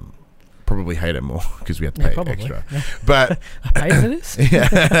probably hate it more because we have to pay extra. Yeah. But I paid for this.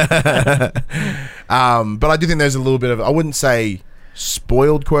 Yeah. But I do think there's a little bit of, I wouldn't say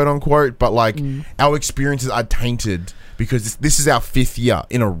spoiled, quote unquote, but like our experiences are tainted because this is our 5th year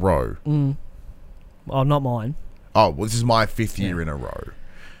in a row. Well, not mine. Oh, well, this is my 5th year in a row.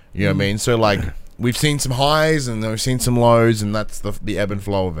 You know what I mean? So like we've seen some highs and we've seen some lows, and that's the ebb and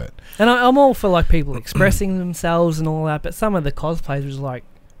flow of it. And I'm all for like people expressing themselves and all that, but some of the cosplayers was like,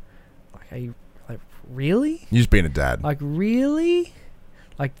 are you like really? You're just being a dad. Like really?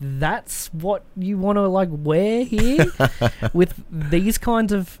 Like that's what you want to like wear here with these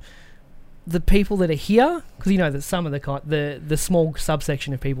kinds of the people that are here? Because you know that some of the small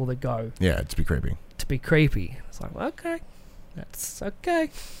subsection of people that go. Yeah, to be creepy. To be creepy. It's like okay, that's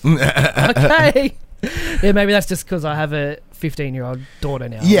okay. Okay. Yeah, maybe that's just because I have a 15-year-old daughter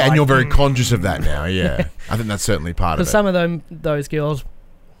now. Yeah, like, and you're very conscious of that now. Yeah, I think that's certainly part of it. Because some of those girls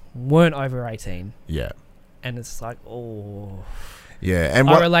weren't over 18. Yeah. And it's like, oh. Yeah. And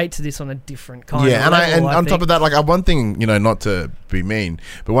I relate to this on a different kind of level. Yeah, and on top of that, like one thing, you know, not to be mean,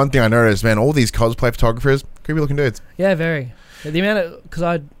 but one thing I noticed, man, all these cosplay photographers, creepy looking dudes. Yeah, very. The amount of,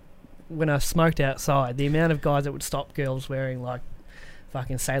 because when I smoked outside, the amount of guys that would stop girls wearing like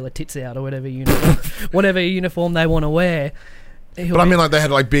fucking sailor tits out or whatever uniform they want to wear. But I mean, like they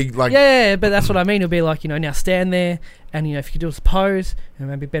had like big, like yeah, but that's what I mean. It'll be like, you know, now stand there, and you know, if you could do a pose and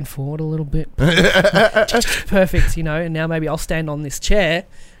maybe bend forward a little bit, perfect, you know. And now maybe I'll stand on this chair.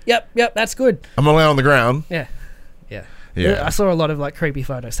 Yep, that's good. I'm gonna lay on the ground. Yeah. Yeah. I saw a lot of like creepy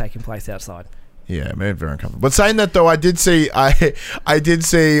photos taking place outside. Yeah, man, very uncomfortable. But saying that though, I did see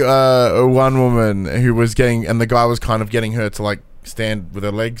one woman who was getting, and the guy was kind of getting her to like stand with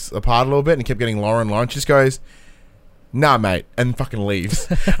her legs apart a little bit, and kept getting lower and lower. And she just goes, "Nah, mate," and fucking leaves.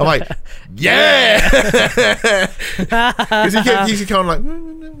 I'm like, yeah, because he's kind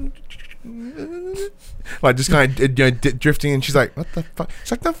of like just kind of drifting, and she's like, "What the fuck?"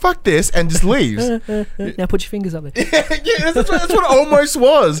 She's like, "No, fuck this," and just leaves. Now put your fingers up there. Yeah, that's what it almost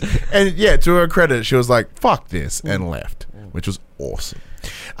was. And yeah, to her credit, she was like, "Fuck this," and left, which was awesome.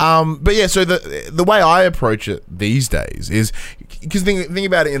 But yeah, so the way I approach it these days is, because think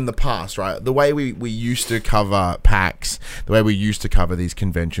about it in the past, right? The way we used to cover PAX, the way we used to cover these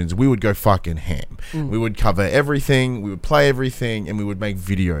conventions, we would go fucking ham. We would cover everything, we would play everything, and we would make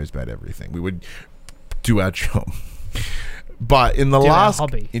videos about everything. We would do our job. But in the Do our last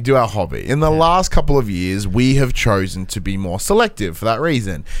hobby. do our hobby. In the last couple of years, we have chosen to be more selective for that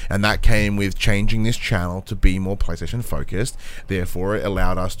reason. And that came with changing this channel to be more PlayStation focused. Therefore, it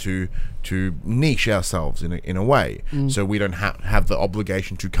allowed us to niche ourselves in a way. So we don't have the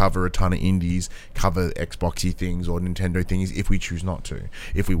obligation to cover a ton of indies, cover Xboxy things or Nintendo things if we choose not to.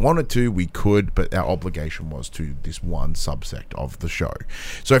 If we wanted to, we could, but our obligation was to this one subsect of the show.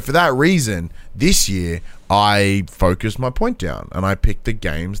 So for that reason, this year I focused my point down and I picked the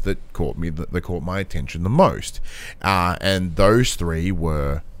games that caught my attention the most. And those three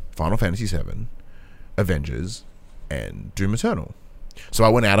were Final Fantasy VII, Avengers, and Doom Eternal. So I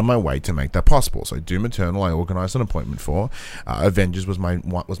went out of my way to make that possible. So Doom Eternal, I organised an appointment for. Avengers was my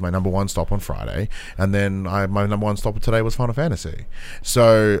number one stop on Friday, and then my number one stop today was Final Fantasy.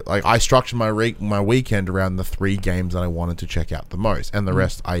 So like I structured my weekend around the three games that I wanted to check out the most, and the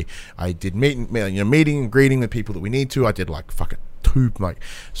rest I did meeting and greeting with people that we need to. I did like fucking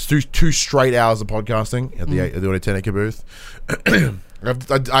two straight hours of podcasting at the Audiotenica booth.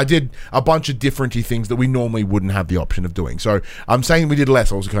 I did a bunch of different-y things that we normally wouldn't have the option of doing. So I'm saying we did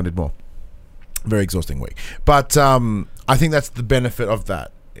less, I also kind of did more. Very exhausting week. But I think that's the benefit of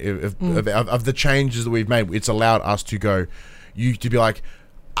that, of the changes that we've made. It's allowed us to to be like,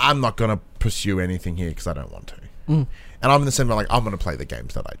 I'm not going to pursue anything here because I don't want to. And I'm in the same way, like, I'm going to play the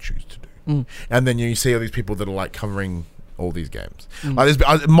games that I choose to do. And then you see all these people that are like covering all these games. Like,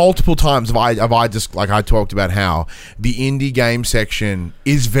 there's multiple times have I just like I talked about how the indie game section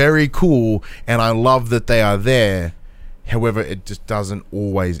is very cool and I love that they are there. However, it just doesn't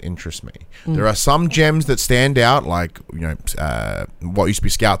always interest me. There are some gems that stand out, like what used to be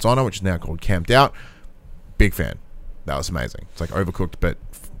Scouts Honor, which is now called Camped Out. Big fan. That was amazing. It's like Overcooked, but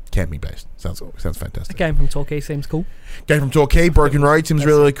camping based. Sounds fantastic. The game from Torquay seems cool. Game from Torquay, Broken Road seems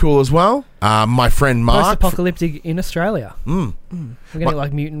really cool as well. My friend Mark. Post-apocalyptic in Australia. We're getting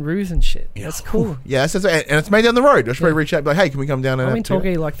like mutant roos and shit. Yeah. That's cool. Yeah, and it's made down the road. I should probably reach out and be like, hey, can we come down? I'm in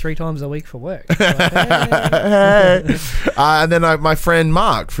Torquay like 3 times a week for work. Like, and then my friend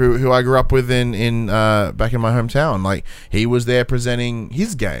Mark, who I grew up with in back in my hometown, like he was there presenting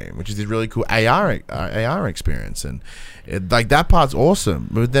his game, which is this really cool AR experience, and like that part's awesome.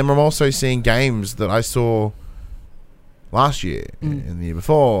 But then I'm also seeing games that I saw last year and the year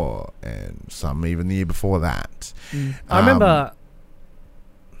before, and some even the year before that. I remember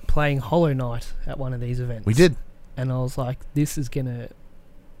playing Hollow Knight at one of these events. We did. And I was like, I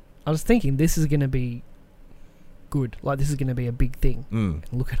was thinking this is going to be good. Like, this is going to be a big thing. And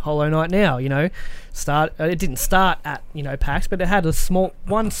look at Hollow Knight now, it didn't start at, PAX, but it had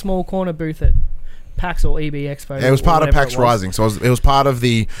one small corner booth at PAX or EB Expo. Yeah, it was part of PAX Rising. So it was part of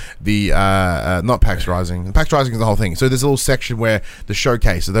the not PAX Rising. PAX Rising is the whole thing. So there's a little section where the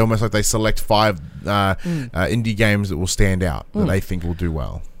showcase. So they're almost like they select 5 indie games that will stand out that they think will do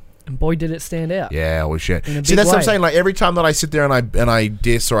well. And boy, did it stand out. Yeah, holy shit. See, that's what I'm saying. Like every time that I sit there and I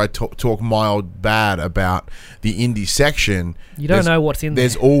diss or I talk mild bad about the indie section, you don't know what's in there.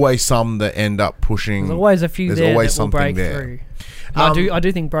 There's always some that end up pushing. There's always a few there that will break through. I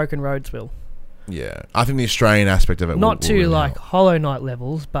do think Broken Roads will. Yeah, I think the Australian aspect of it not to like Hollow Knight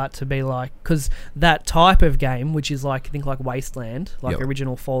levels, but to be like, because that type of game, which is like, I think like Wasteland, like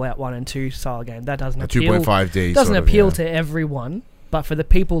original Fallout 1 and 2 style game, that doesn't appeal. 2.5D doesn't appeal to everyone, but for the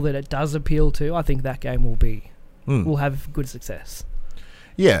people that it does appeal to, I think that game will have good success.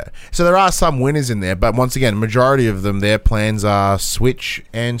 Yeah, so there are some winners in there, but once again, majority of them, their plans are Switch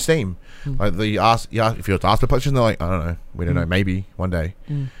and Steam. Like if you were to ask the PlayStation, they're like, I don't know, we don't know, maybe one day.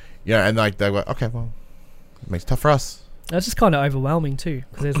 Yeah, and like they were okay. Well, it makes it tough for us. It's just kind of overwhelming too,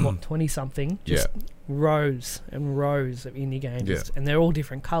 because there's 20-something, just rows and rows of indie games, and they're all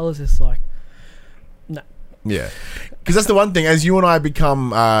different colors. It's like, no. Yeah, because that's the one thing. As you and I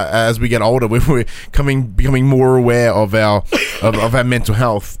become, as we get older, we're becoming more aware of our mental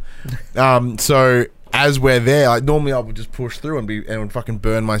health. So as we're there, like normally I would just push through and fucking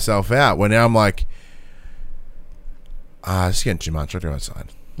burn myself out. Where now I'm like, it's getting too much. I'll go outside.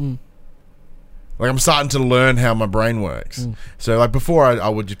 Like I'm starting to learn how my brain works. So like before I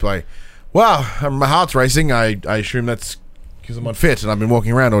would just play, wow, my heart's racing. I assume that's because I'm unfit and I've been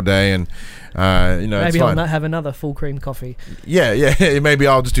walking around all day and maybe I'll not have another full cream coffee. Yeah, maybe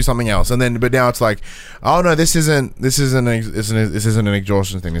I'll just do something else. And then but now it's like, oh no, this isn't an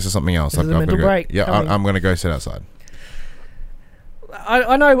exhaustion thing. This is something else. This is a mental break. Yeah, I'm going to go sit outside.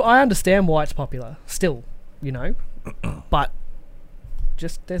 I know, I understand why it's popular still, but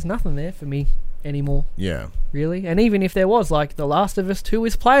just there's nothing there for me anymore. Yeah. Really? And even if there was, like, The Last of Us 2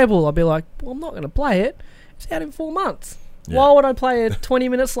 is playable, I'd be like, well, I'm not going to play it. It's out in 4 months. Yeah. Why would I play a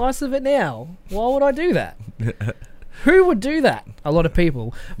 20-minute slice of it now? Why would I do that? Who would do that? A lot of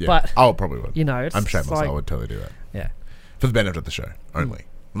people. Yeah. But I probably would. you know, it's I'm shameless. like, I would totally do that. Yeah. For the benefit of the show only.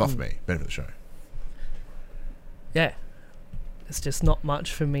 Not for me. Benefit of the show. Yeah. It's just not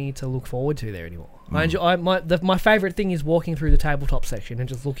much for me to look forward to there anymore. My favourite thing is walking through the tabletop section and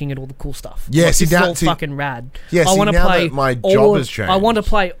just looking at all the cool stuff. Yeah, like, see, this is now- all see- fucking rad. Yeah, I see, want to now play that my all job of- has changed. I want to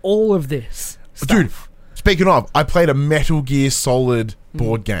play all of this stuff. Dude, speaking of, I played a Metal Gear Solid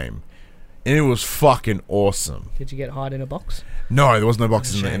board game. And it was fucking awesome. Did you get hide in a box? No, there was no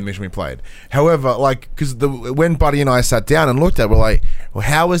boxes in the Shame. mission we played. However, like, because when Buddy and I sat down and looked at it, we're like, well,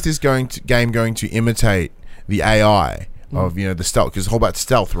 how is this game going to imitate the AI of, the stealth? Because it's all about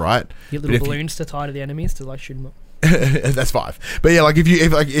stealth, right? Get But little if balloons to tie to the enemies to like shoot them up. that's 5. But yeah, like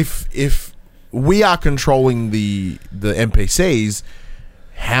if we are controlling the NPCs,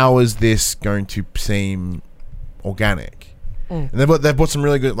 how is this going to seem organic? And they've put some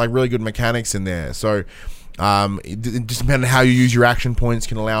really good mechanics in there. So it just depending on how you use your action points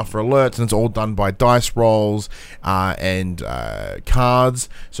can allow for alerts, and it's all done by dice rolls and cards.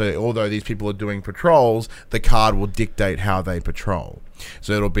 So although these people are doing patrols, the card will dictate how they patrol.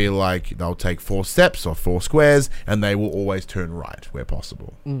 So it'll be like they'll take 4 steps or 4 squares, and they will always turn right where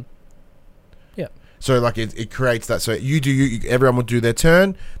possible. Yeah. So like it creates that. So everyone will do their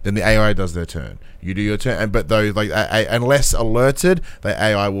turn, then the AI does their turn. You do your turn, but though unless alerted, the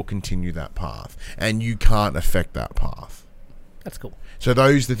AI will continue that path, and you can't affect that path. That's cool. So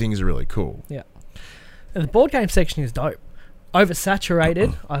those the things are really cool. Yeah. And the board game section is dope.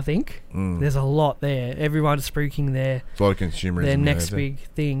 Oversaturated, I think. There's a lot there. Everyone's spruiking their It's a lot of consumerism. next big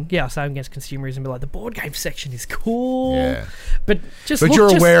thing. Yeah, I say I'm against consumerism, but like the board game section is cool. Yeah. But just But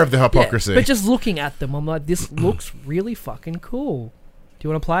you're aware of the hypocrisy. Yeah, but just looking at them, I'm like, this looks really fucking cool. Do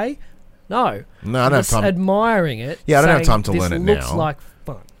you want to play? No. No, I don't have time. Admiring it. Yeah, I don't have saying, time to learn it This looks now. like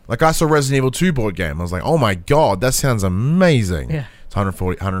fun. Like I saw Resident Evil 2 board game. I was like, oh my god, that sounds amazing. Yeah. It's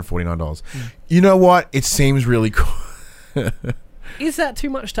 $149. You know what? It seems really cool. Is that too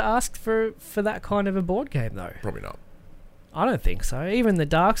much to ask for that kind of a board game, though? Probably not. I don't think so. Even the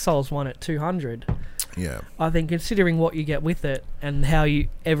Dark Souls one at $200. Yeah. I think considering what you get with it and how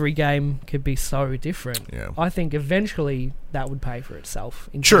every game could be so different, Yeah. I think eventually that would pay for itself.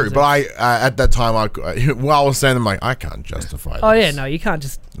 in True, terms but of- I at that time, while I was saying, I'm like, I can't justify this. Oh yeah, no, you can't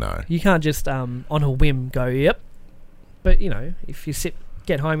just No. on a whim go, yep. But if you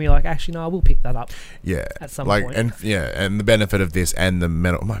get home, you're like, actually, no, I will pick that up. Yeah. At some like, point. And the benefit of this and the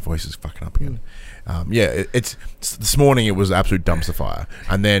metal. My voice is fucking up again. It's this morning. It was absolute dumpster fire,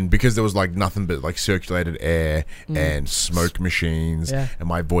 and then because there was like nothing but like circulated air and smoke machines, Yeah. and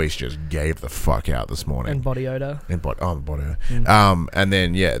my voice just gave the fuck out this morning. And body odor. The body odor. And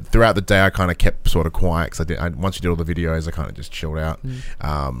then throughout the day I kind of kept sort of quiet because once we did all the videos, I kind of just chilled out.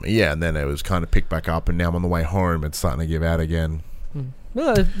 And then it was kind of picked back up, and now I'm on the way home. It's starting to give out again.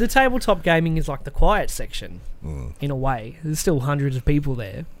 Well, the tabletop gaming is like the quiet section, in a way. There's still hundreds of people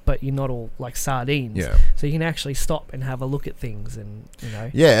there, but you're not all like sardines. Yeah. So you can actually stop and have a look at things and,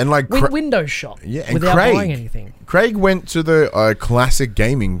 Yeah, and like window shop and without Craig, buying anything. Craig went to the classic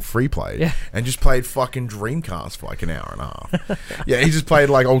gaming free play Yeah. and just played fucking Dreamcast for like an hour and a half. Yeah, he just played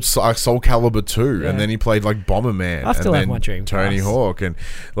like old Soul Calibur 2, Yeah. and then he played like Bomberman. I still and have my then Dreamcast. Tony Hawk, and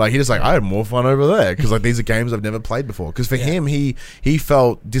like he just like I had more fun over there because like these are games I've never played before. Because for him, he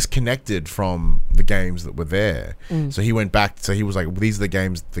felt disconnected from the games that were there, so he went back. So he was like, well, these are the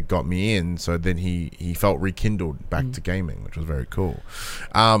games that got me in. So then he felt rekindled back to gaming, which was very cool.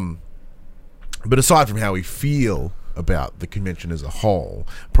 But aside from how we feel about the convention as a whole,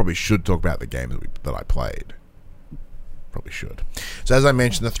 probably should talk about the games that I played. Probably should. So as I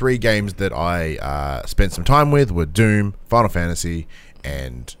mentioned, the 3 games that I spent some time with were Doom, Final Fantasy,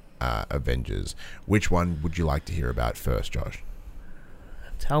 and Avengers. Which one would you like to hear about first, Josh?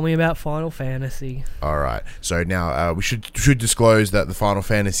 Tell me about Final Fantasy. All right. So now we should disclose that the Final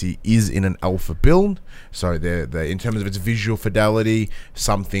Fantasy is in an alpha build. So in terms of its visual fidelity,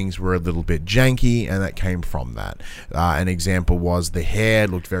 some things were a little bit janky, and that came from that. An example was the hair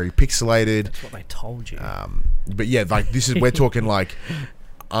looked very pixelated. That's what they told you. But yeah, like we're talking like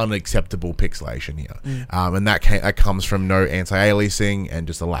unacceptable pixelation here, and that comes from no anti-aliasing and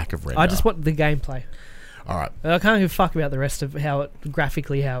just a lack of render. I just want the gameplay. All right. I can't give a fuck about the rest of how it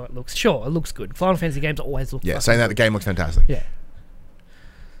looks. Sure, it looks good. Final Fantasy games always look. Yeah, fucking saying that good. the game looks fantastic. Yeah.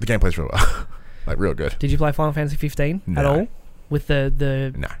 The game plays real well, like real good. Did you play Final Fantasy 15 No. at all with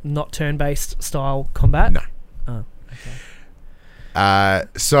the No. not turn-based style combat? No. Oh, okay.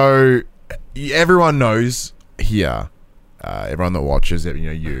 So everyone knows here, everyone that watches it,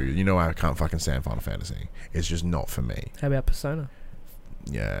 you know I can't fucking stand Final Fantasy. It's just not for me. How about Persona?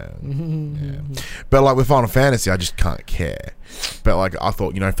 Yeah. But like with Final Fantasy, I just can't care. But like I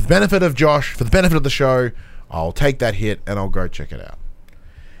thought, for the benefit of Josh, for the benefit of the show, I'll take that hit and I'll go check it out.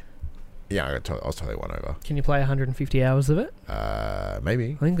 Yeah, I was totally won over. Can you play 150 hours of it?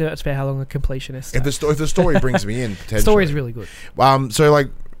 Maybe. I think that's about how long a completion is. If the story brings me in, potentially. The story is really good. There's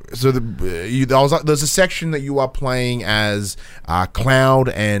a section that you are playing as Cloud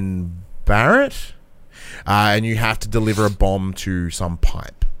and Barrett, and you have to deliver a bomb to some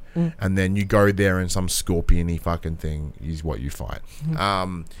pipe, and then you go there and some scorpion-y fucking thing is what you fight.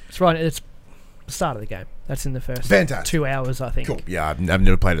 That's right. It's the start of the game. That's in the first Fantastic. 2 hours, I think. Cool. Yeah, I've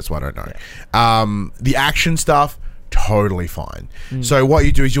never played it, so I don't know. Yeah. The action stuff, totally fine. So what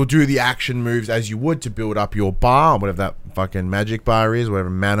you do is you'll do the action moves as you would to build up your bar, whatever that fucking magic bar is, whatever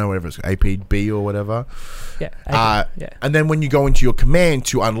mana, whatever it's APB or whatever. Yeah. And then when you go into your command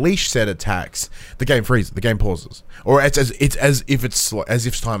to unleash said attacks, the game freezes, the game pauses, or it's as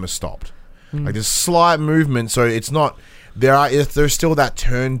if time has stopped. Like there's slight movement, so it's not there's still that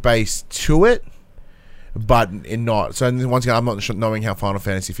turn based to it. But not. So once again, I'm not knowing how Final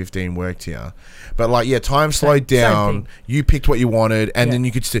Fantasy 15 worked here. But time slowed down. You picked what you wanted, and then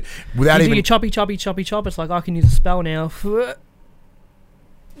you could without even... You choppy, chop. It's like, I can use a spell now.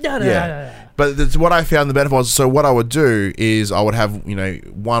 But that's what I found the benefit was. So what I would do is I would have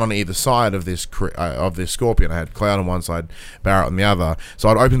one on either side of this scorpion. I had Cloud on one side, Barrett on the other. So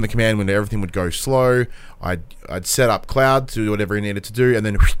I'd open the command window, everything would go slow. I'd set up Cloud to do whatever he needed to do, and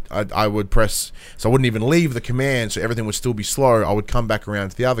then I would press. So I wouldn't even leave the command, so everything would still be slow. I would come back around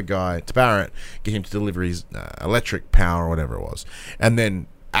to the other guy, to Barrett, get him to deliver his electric power or whatever it was, and then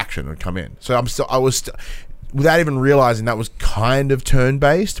action would come in. So I was without even realizing that was kind of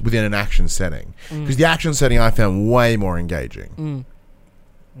turn-based within an action setting. Because the action setting I found way more engaging.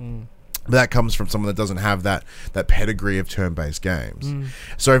 But that comes from someone that doesn't have that pedigree of turn-based games.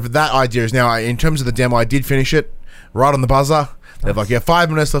 So for that idea is now, in terms of the demo, I did finish it right on the buzzer. They're like, 5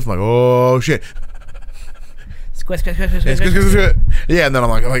 minutes left. I'm like, oh, shit. Squish. Yeah, and then I'm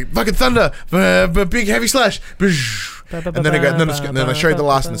like fucking thunder, big heavy slash. And then I showed the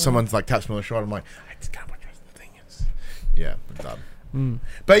last, and someone's like taps me on the shoulder. I'm like, I just can't watch the thing. Yeah, I'm done.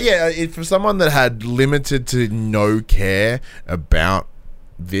 But yeah, for someone that had limited to no care about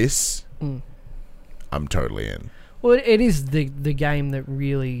this, I'm totally in. Well, it is the game that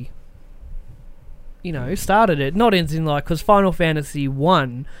really, started it. Not in like, because Final Fantasy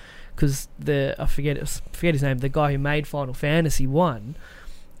 1, because I forget his name, the guy who made Final Fantasy 1,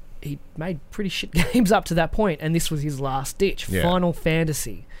 he made pretty shit games up to that point, and this was his last ditch, Final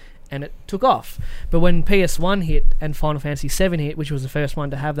Fantasy, and it took off. But when PS1 hit and Final Fantasy 7 hit, which was the first one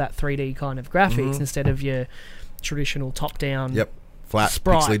to have that 3D kind of graphics instead of your traditional top-down flat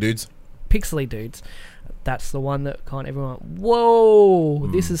sprite, pixely dudes, that's the one that everyone went, whoa,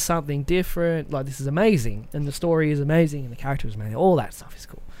 this is something different, like this is amazing, and the story is amazing, and the character is amazing, all that stuff is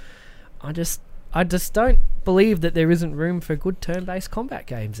cool. I just don't believe that there isn't room for good turn-based combat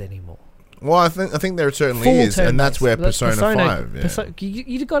games anymore. Well, I think there certainly is, and that's where Persona 5.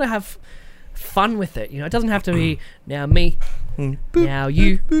 You got to have fun with it. It doesn't have to be now me, now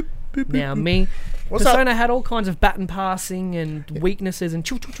you, now me. Persona had all kinds of baton passing and weaknesses and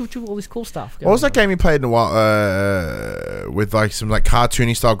all this cool stuff. What was that game you played in a while with some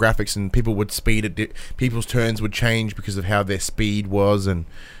cartoony style graphics, and people would speed it? People's turns would change because of how their speed was, and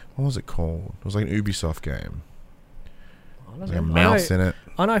what was it called? It was like an Ubisoft game. Like a mouse in it.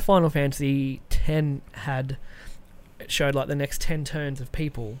 I know Final Fantasy X showed the next 10 turns of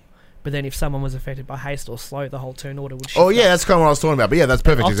people, but then if someone was affected by haste or slow, the whole turn order would shift. Oh yeah, that's kind of what I was talking about. But yeah, that's a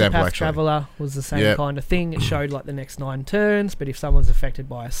perfect example Octopath actually. Traveler was the same kind of thing. It showed the next 9 turns, but if someone's affected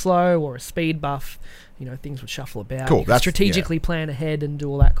by a slow or a speed buff, things would shuffle about. Cool. You could strategically plan ahead and do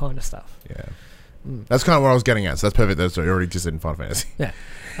all that kind of stuff. Yeah. That's kind of what I was getting at. So that's perfect. That's already just in Final Fantasy. Yeah.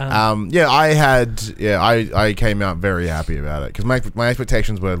 I came out very happy about it because my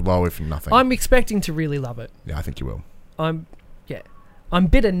expectations were low, if nothing. I'm expecting to really love it. Yeah, I think you will. I'm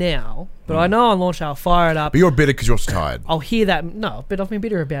bitter now, but I know on launch I'll fire it up. But you're bitter because you're so tired. I'll hear that. No, but I've been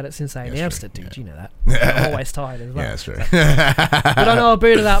bitter about it since they announced it, dude. You know that. I'm always tired as well. Yeah, that's true. But I know I'll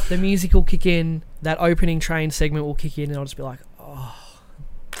boot it up. The music will kick in. That opening train segment will kick in, and I'll just be like, oh.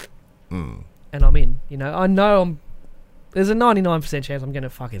 And I'm in. I know there's a 99% chance I'm going to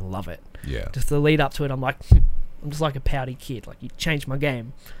fucking love it. Yeah. Just the lead up to it, I'm like, I'm just like a pouty kid. Like, you changed my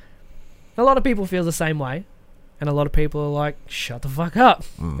game. A lot of people feel the same way. And a lot of people are like, shut the fuck up.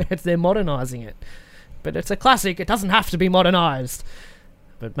 They're modernising it. But it's a classic. It doesn't have to be modernised.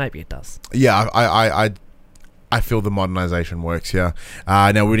 But maybe it does. Yeah, I feel the modernization works here.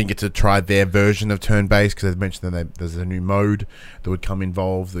 Now, we didn't get to try their version of turn-based because they mentioned that there's a new mode that would come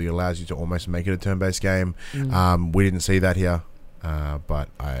involved that allows you to almost make it a turn-based game. We didn't see that here, but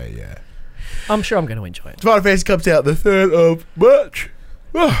I'm sure I'm going to enjoy it. Final Fantasy comes out the 3rd of March.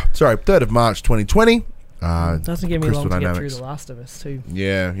 3rd of March 2020. Doesn't give me Crystal long to Dynamics. get through The Last of Us 2.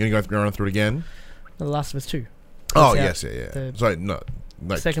 Yeah, you're going to go run through it again? The Last of Us 2. Oh, It's yes, out Sorry, no.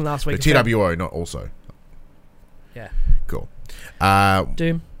 second last week. The TWO, not also. Yeah. Cool.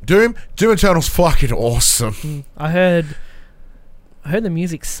 Doom Eternal's fucking awesome. I heard the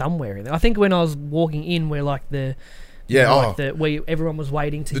music somewhere in there. I think when I was walking in where like the where everyone was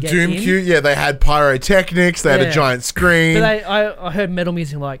waiting to the get Doom in. queue, they had pyrotechnics, they had a giant screen. But I heard metal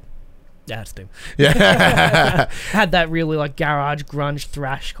music like, yeah, it's Doom. Yeah. Had that really like garage grunge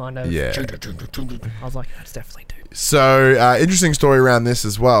thrash kind of. Yeah. I was like, that's definitely Doom. So, interesting story around this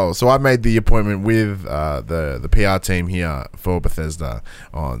as well. So I made the appointment with the PR team here for Bethesda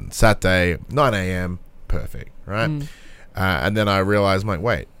on Saturday, 9 a.m. Perfect, right? And then I realized, I'm like,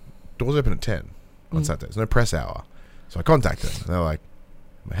 wait, doors open at 10 on Saturday. There's no press hour. So I contacted them. And they're like,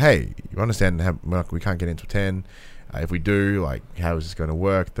 hey, you understand we can't get into 10. If we do, like, how is this going to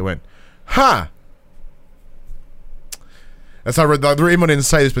work? They went, huh. That's how I read the email. Didn't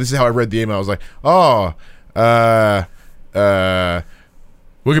say this, but this is how I read the email. I was like, oh,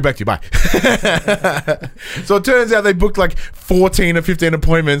 we'll get back to you. Bye. So it turns out they booked like 14 or 15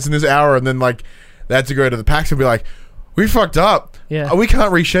 appointments in this hour, and then like they had to go to the PAX and be like, we fucked up. Yeah. We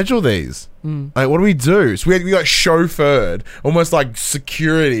can't reschedule these. Like, what do we do? So we got chauffeured, almost like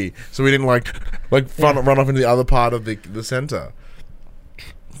security, so we didn't run off into the other part of the center.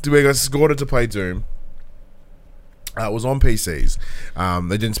 We got escorted to play Doom. It was on PCs.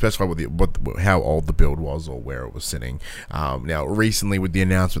 They didn't specify how old the build was or where it was sitting. Now, recently, with the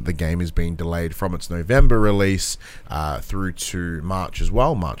announcement, the game is being delayed from its November release through to March as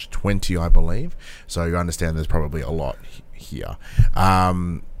well, March 20, I believe. So you understand there's probably a lot here.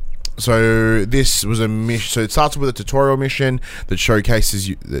 So this was a mission. So it starts with a tutorial mission that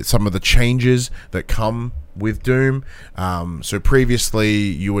showcases some of the changes that come with Doom. So previously,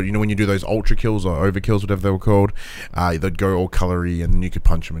 you would, when you do those ultra kills or overkills, whatever they were called, they'd go all colory, and then you could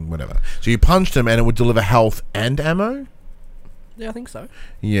punch them and whatever. So you punched them, and it would deliver health and ammo. Yeah, I think so.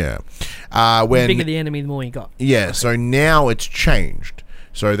 Yeah. The bigger the enemy, the more you got. Yeah. So now it's changed.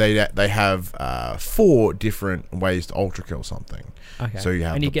 So they have 4 different ways to ultra kill something. Okay. So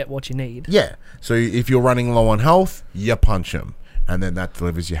you get what you need. Yeah. So if you're running low on health, you punch them, and then that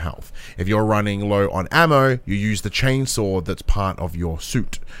delivers your health. If you're running low on ammo, you use the chainsaw that's part of your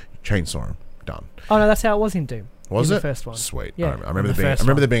suit. Chainsaw them. Done. Oh no, that's how it was in Doom. Was it? The first one. Sweet. Yeah. I remember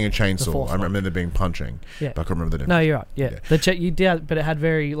there being a chainsaw. I remember there being punching. Yeah. But I couldn't remember the difference. No, you're right. Yeah. You did, but it had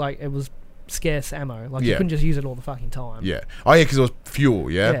very it was scarce ammo. Like you couldn't just use it all the fucking time. Yeah. Oh yeah, because it was fuel.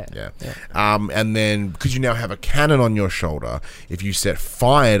 Yeah. And then because you now have a cannon on your shoulder, if you set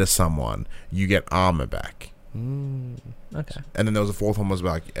fire to someone, you get armor back. Okay. And then there was a 4th one was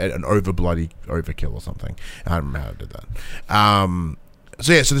like an overkill or something. I don't remember how I did that.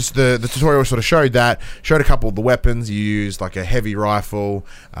 So yeah, so the tutorial sort of showed a couple of the weapons. You used like a heavy rifle,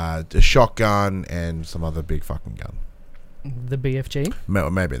 a shotgun, and some other big fucking gun. The BFG?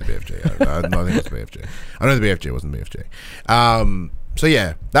 Maybe the BFG. I think it was the BFG. I know the BFG wasn't the BFG. So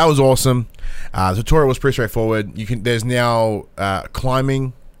yeah, that was awesome. The tutorial was pretty straightforward. There's now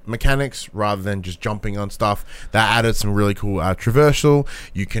climbing mechanics rather than just jumping on stuff. That added some really cool traversal.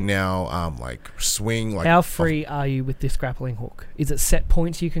 You can now swing. How free are you with this grappling hook? Is it set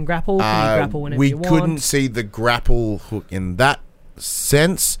points you can grapple? Can you grapple whenever you want? We couldn't see the grapple hook in that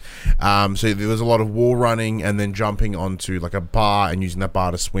sense. So there was a lot of wall running and then jumping onto like a bar and using that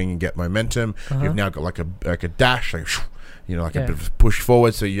bar to swing and get momentum. You've now got like a dash, a bit of a push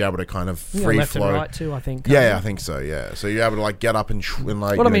forward, so you're able to kind of free left flow. And right too, I think. Yeah, I think so. Yeah, so you're able to like get up and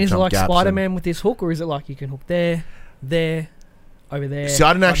like. What I mean is it like Spider-Man with this hook, or is it like you can hook there, over there? See,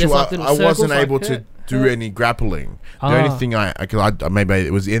 I didn't actually. I wasn't able to do any grappling. The only thing maybe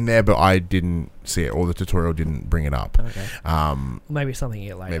it was in there, but I didn't see it, or the tutorial didn't bring it up. Okay. Maybe something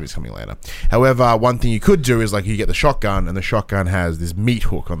you later. Maybe it's coming later. However, one thing you could do is like you get the shotgun, and the shotgun has this meat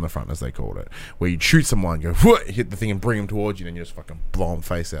hook on the front, as they called it, where you shoot someone, go hit the thing, and bring them towards you, and you just fucking blow them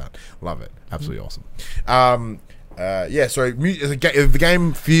face out. Love it. Absolutely awesome. So the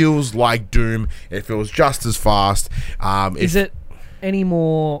game feels like Doom. It feels just as fast. Is it any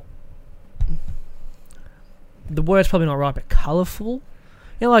more? The word's probably not right, but colourful.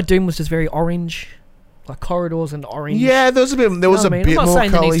 Like Doom was just very orange, like corridors and orange. Yeah, there was a bit more colour here. I'm not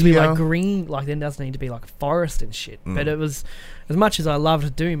saying there needs to be like green, like there doesn't need to be like forest and shit. But it was, as much as I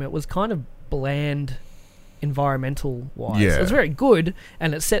loved Doom, it was kind of bland environmental wise. Yeah. It was very good,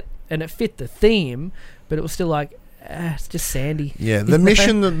 and it fit the theme, but it was still like it's just sandy. Yeah, the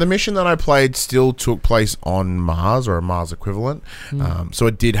mission that I played still took place on Mars or a Mars equivalent, so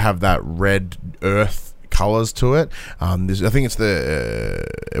it did have that red Earth colors to it. I think it's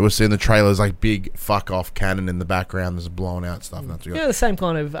it was in the trailers, like big fuck off cannon in the background. There's blown out stuff. And that's what the same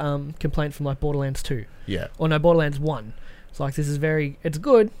kind of complaint from like Borderlands 2. Yeah, or no, Borderlands 1. It's like it's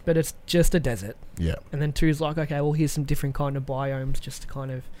good, but it's just a desert. Yeah, and then 2 is like, okay, well here's some different kind of biomes just to kind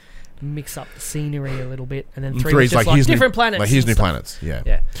of mix up the scenery a little bit, and then 3 is just like different planets. Like here's new planets.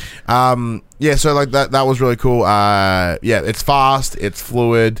 Yeah. Yeah. So like that was really cool. It's fast, it's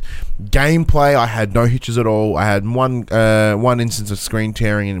fluid. Gameplay, I had no hitches at all. I had one instance of screen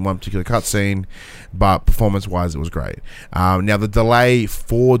tearing in one particular cutscene, but performance-wise, it was great. Now the delay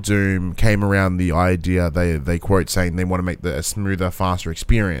for Doom came around the idea they quote saying they want to make a smoother, faster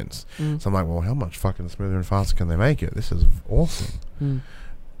experience. So I'm like, well, how much fucking smoother and faster can they make it? This is awesome.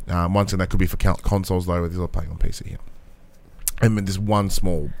 Once again, that could be for consoles though. These are playing on PC here. And this one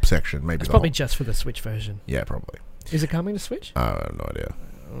small section, maybe. It's probably just for the Switch version. Yeah, probably. Is it coming to Switch? I have no idea.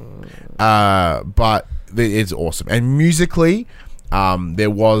 But it's awesome, and musically,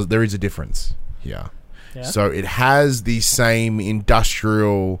 there is a difference here. Yeah. So it has the same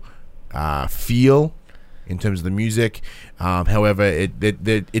industrial feel in terms of the music. However,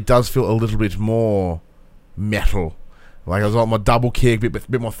 it does feel a little bit more metal. Like it was a lot more double kick, a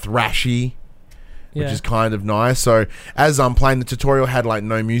bit more thrashy, which is kind of nice. So as I'm playing, the tutorial had like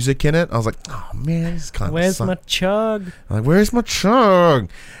no music in it. I was like, oh man, this is kind of where's my chug? Like, where's my chug?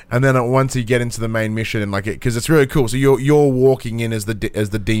 And then once you get into the main mission and like it, because it's really cool. So you're walking in as the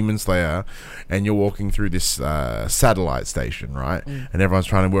Demon Slayer, and you're walking through this satellite station, right? And everyone's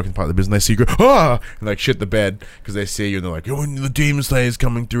trying to work in part of the business. They see you go, and like shit the bed because they see you and they're like, oh, the Demon Slayer's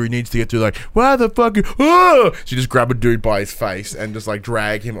coming through. He needs to get through. Like, why the fuck? So you just grab a dude by his face and just like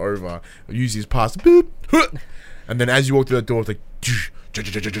drag him over. Use his pass. Boop, and then as you walk through the door, it's like.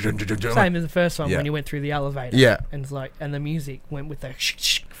 Same as the first one when you went through the elevator. Yeah, and it's like, and the music went with the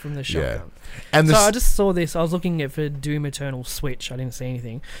from the shotgun. And so I just saw this. I was looking at for Doom Eternal Switch. I didn't see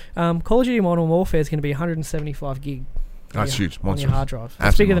anything. Call of Duty Modern Warfare is going to be 175 gig. That's huge. On your hard drive.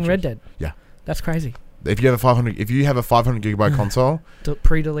 That's bigger than Red Dead. Yeah, that's crazy. If you have a 500 gigabyte console,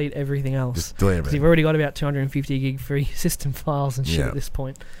 pre-delete everything else. Just delete everything. You've already got about 250 gig free system files and shit at this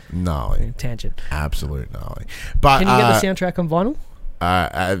point. Gnarly. Tangent. Absolute gnarly. But can you get the soundtrack on vinyl?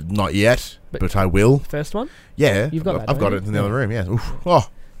 Not yet, but I will. First one? Yeah, you've got that. I've got it in the other room. Yeah. Oof.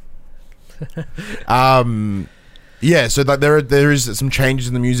 Oh. Yeah. So that there is some changes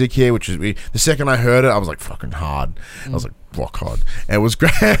in the music here, which is the second I heard it, I was like fucking hard. I was like rock hard, and it was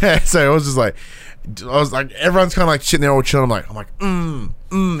great. So it was just like. Everyone's kind of like sitting there all chilling. I'm like,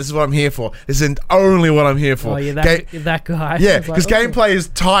 this is what I'm here for. This isn't only what I'm here for. Oh, you're that guy. Yeah, because gameplay is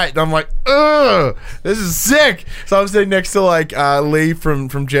tight. And I'm like, this is sick. So I'm sitting next to like Lee from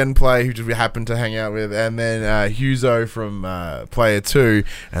Gen Play, who we happened to hang out with, and then Huzo from Player 2.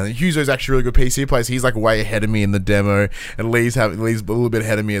 And Huzo's actually a really good PC player. So he's like way ahead of me in the demo, and Lee's a little bit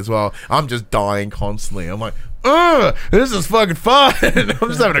ahead of me as well. I'm just dying constantly. I'm like, this is fucking fun. I'm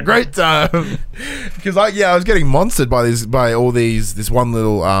just having a great time. Because I was getting monstered by all this one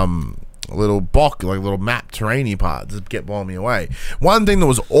little box, like little map terrainy part to get blowing me away. One thing that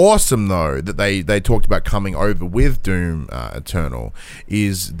was awesome though that they talked about coming over with Doom Eternal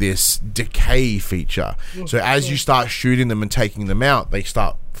is this decay feature. So as you start shooting them and taking them out, they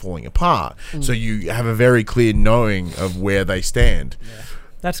start falling apart. So you have a very clear knowing of where they stand. Yeah.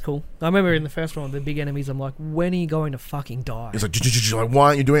 That's cool. I remember in the first one, the big enemies, I'm like, when are you going to fucking die? It's like, why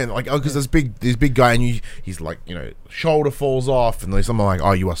aren't you doing it? Like, because this big guy, and he's like, shoulder falls off, and there's someone like,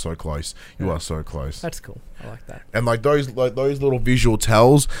 oh, you are so close. You are so close. That's cool. I like that. And like those little visual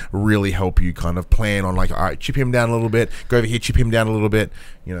tells really help you kind of plan on like, all right, chip him down a little bit, go over here, chip him down a little bit,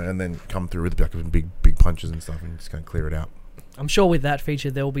 and then come through with like big punches and stuff, and just kind of clear it out. I'm sure with that feature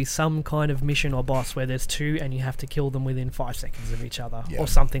there will be some kind of mission or boss where there's 2 and you have to kill them within 5 seconds of each other or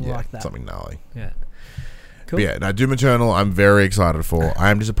something like that. Something gnarly. Yeah. Cool. But now Doom Eternal I'm very excited for. I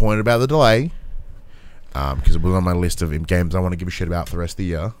am disappointed about the delay because it was on my list of games I want to give a shit about for the rest of the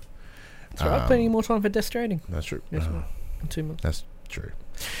year. That's right. Plenty more time for Death Stranding. That's true. Yes, 2 months. That's true.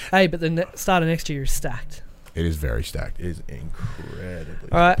 Hey, but the start of next year is stacked. It is very stacked. It is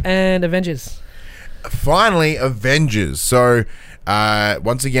incredibly All right, and Avengers. Finally, Avengers. So,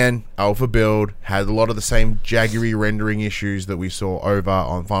 Once again, alpha build had a lot of the same jaggery rendering issues that we saw over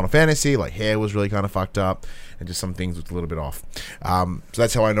on Final Fantasy. Like hair was really kind of fucked up, and just some things was a little bit off. So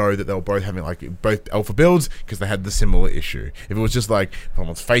that's how I know that they were both having like both alpha builds, because they had the similar issue. If it was just like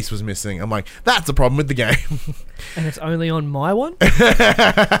someone's face was missing, I'm like, that's a problem with the game. And it's only on my one.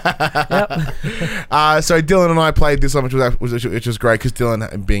 So Dylan and I played this one, which was great, because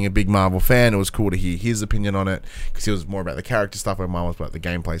Dylan, being a big Marvel fan, it was cool to hear his opinion on it, because he was more about the character stuff, where mine was about the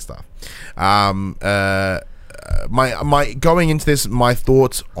gameplay stuff. My going into this, my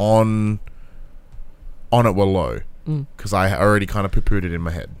thoughts on it were low, because I already kind of poo-pooed it in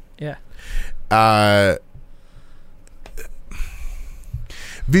my head. Yeah.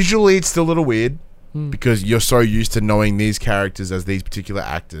 Visually, it's still a little weird. Because you're so used to knowing these characters as these particular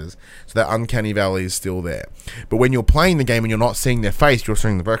actors, so that uncanny valley is still there. But when you're playing the game and you're not seeing their face, you're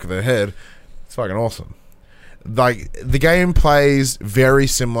seeing the back of their head, it's fucking awesome. Like, the game plays very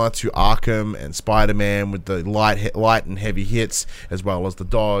similar to Arkham and Spider-Man, with the light and heavy hits, as well as the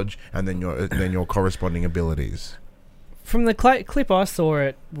dodge, and then your corresponding abilities. From the clip I saw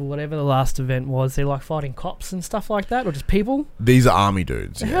at whatever the last event was, they're like fighting cops and stuff like that, or just people. These are army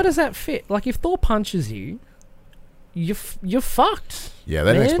dudes. How does that fit? Like, if Thor punches you, you're fucked. Yeah,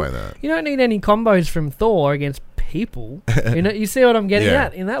 they didn't explain that. You don't need any combos from Thor against people. You see what I'm getting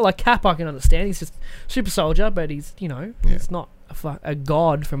at in that? Like, Cap, I can understand. He's just super soldier, but he's he's not a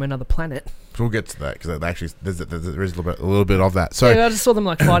god from another planet. We'll get to that, because actually there is a little bit of that. So I just saw them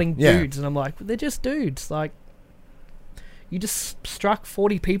like fighting dudes, and I'm like, they're just dudes. Like, you just struck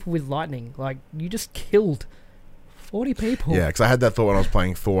 40 people with lightning. Like, you just killed 40 people. Yeah, because I had that thought when I was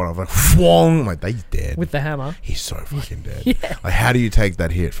playing Thor, and I was like, "Whong!" I'm like, he's dead with the hammer. He's so fucking dead. Yeah. Like, how do you take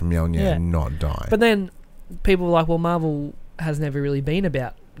that hit from Mjolnir and not die? But then people were like, well, Marvel has never really been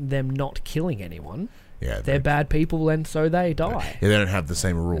about them not killing anyone. Yeah, they're bad people, and so they die. Yeah, they don't have the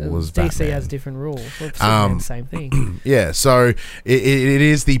same rule as DC Batman. has different rules. Well, same thing. Yeah, so it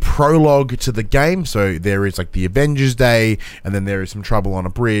is the prologue to the game. So there is like the Avengers Day, and then there is some trouble on a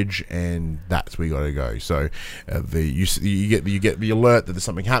bridge, and that's where you got to go. So you get the alert that there's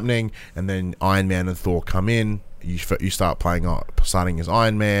something happening, and then Iron Man and Thor come in. You start starting as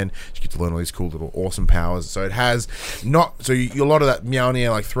Iron Man. You get to learn all these cool little awesome powers. So it has a lot of that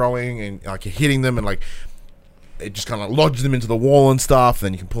Mjolnir, like throwing and like you're hitting them, and like it just kind of lodges them into the wall and stuff.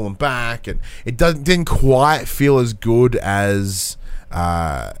 Then you can pull them back, and it didn't quite feel as good as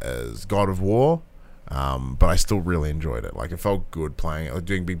God of War. But I still really enjoyed it. Like, it felt good playing it, like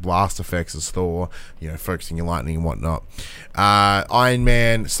doing big blast effects as Thor, focusing your lightning and whatnot. Iron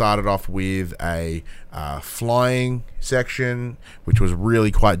Man started off with a flying section, which was really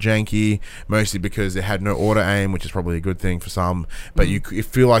quite janky, mostly because it had no auto aim, which is probably a good thing for some. But you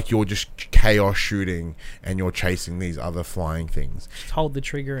feel like you're just chaos shooting, and you're chasing these other flying things. Just hold the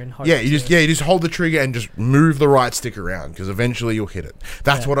trigger and hope. Yeah, you just hold the trigger and just move the right stick around, because eventually you'll hit it.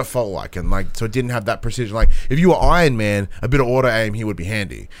 That's what it felt like, and like, so it didn't have that precision. Like, if you were Iron Man, a bit of auto aim here would be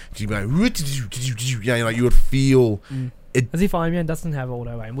handy. You'd be like, like, you would feel it. As if Iron Man doesn't have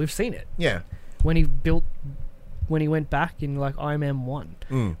auto aim. We've seen it. Yeah. When he went back in like Iron Man 1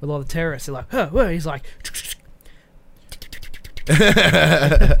 with all the terrorists, they're like, whoa, he's like. So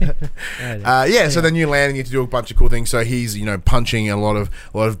then you land and you get to do a bunch of cool things. So he's punching a lot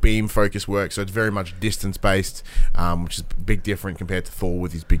of beam focus work, so it's very much distance based, which is big different compared to Thor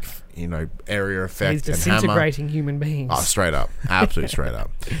with his big area effect. He's disintegrating human beings. Oh, straight up, absolutely straight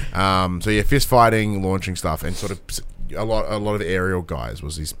up. So yeah, fist fighting, launching stuff, and sort of a lot of aerial guys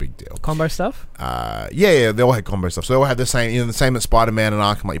was his big deal. Combo stuff. Yeah, they all had combo stuff. So they all had the same, the same that Spider-Man and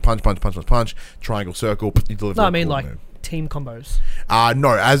Arkham. Like, you punch, triangle, circle. You deliver. No, I mean like team combos.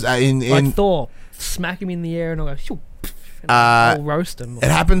 No, as in like Thor, smack him in the air and I'll go. Shoo, and I'll roast him. It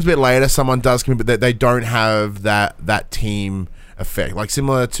happens a bit later. Someone does come in, but they don't have that team effect. Like,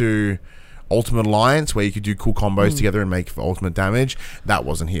 similar to Ultimate Alliance, where you could do cool combos together and make ultimate damage. That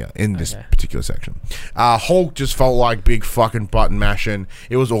wasn't here in this particular section. Hulk just felt like big fucking button mashing.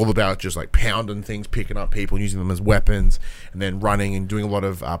 It was all about just like pounding things, picking up people, using them as weapons, and then running and doing a lot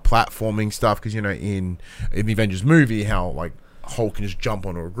of platforming stuff. Because in the Avengers movie, how like Hulk can just jump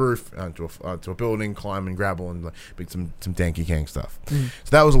onto a roof, onto a building, climb and grapple, and like, some danky kang stuff. So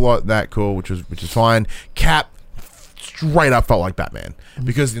that was a lot that cool, which is fine. Cap straight up felt like Batman,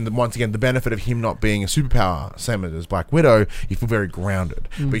 because once again, the benefit of him not being a superpower, same as Black Widow, you feel very grounded,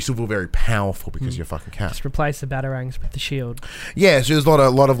 but you still feel very powerful because you're fucking Cap. Just replace the batarangs with the shield. Yeah, so there's a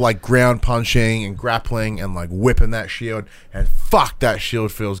lot of like ground punching and grappling and like whipping that shield, and fuck, that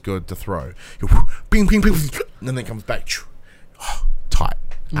shield feels good to throw. Bing, bing, bing, and then it comes back. Tight.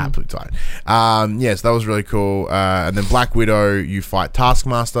 Absolutely tight. Yes, that was really cool. And then Black Widow, you fight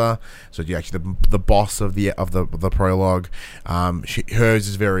Taskmaster, so you actually the boss of the prologue. Hers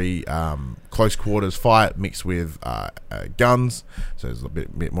is very close quarters fight mixed with guns, so there's a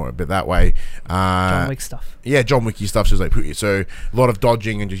bit more that way. John Wick stuff. Yeah, John Wicky stuff. So a lot of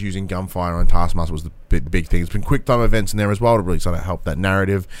dodging and just using gunfire on Taskmaster was the big thing. There's been quick time events in there as well to really sort of help that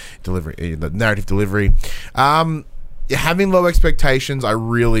narrative delivery. Having low expectations, I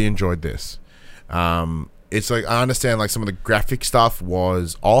really enjoyed this. It's like I understand like some of the graphic stuff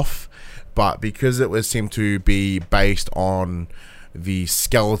was off, but because it seemed to be based on the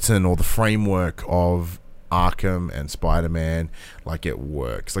skeleton or the framework of Arkham and Spider-Man, like it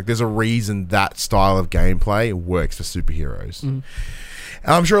works. Like there's a reason that style of gameplay works for superheroes. And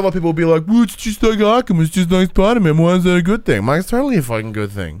I'm sure a lot of people will be like, well, it's just like Arkham, it's just like Spider-Man, why is that a good thing? I'm like, it's totally a fucking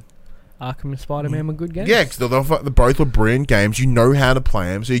good thing. Arkham and Spider-Man were good games. Yeah, because they both were brilliant games. You know how to play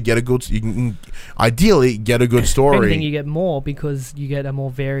them, so you can ideally get a good story. If anything, you get more because you get a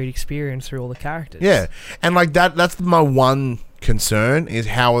more varied experience through all the characters. Yeah, and like that's my one concern is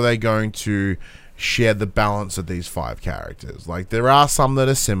how are they going to share the balance of these 5 characters? Like there are some that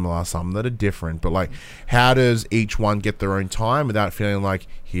are similar, some that are different, but like how does each one get their own time without feeling like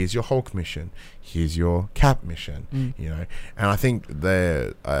here's your Hulk mission, here's your Cap mission, you know? And I think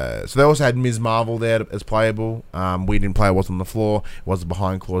so they also had Ms. Marvel there as playable. We didn't play. It wasn't on the floor. It was a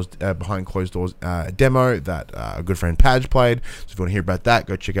behind closed doors demo that a good friend Padge played. So if you want to hear about that,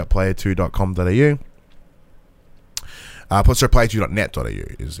 go check out player2.com.au.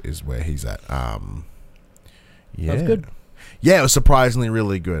 Player2.net.au is where he's at. Yeah, that's good. Yeah, it was surprisingly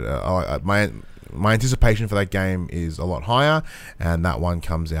really good. My anticipation for that game is a lot higher, and that one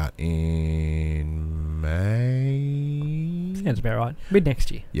comes out in May. Sounds about right. Mid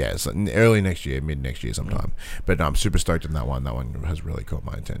next year. Yeah, it's early next year, mid next year sometime. But no, I'm super stoked on that one. That one has really caught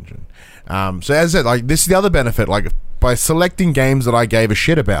my attention. So as I said, like this is the other benefit. Like by selecting games that I gave a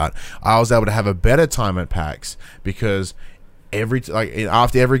shit about, I was able to have a better time at PAX because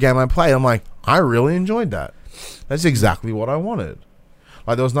after every game I played, I'm like, I really enjoyed that. That's exactly what I wanted.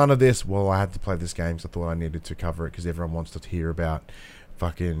 Like there was none of this. Well, I had to play this game, so I thought I needed to cover it because everyone wants to hear about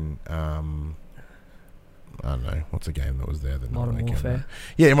fucking. I don't know what's the game that was there. That Modern Warfare.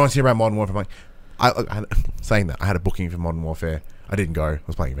 Yeah, everyone wants to hear about Modern Warfare. I'm like, saying that I had a booking for Modern Warfare. I didn't go. I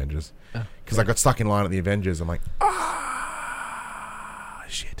was playing Avengers because I got stuck in line at the Avengers. I'm like,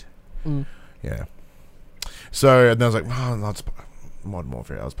 shit. Yeah. So and I was like, Modern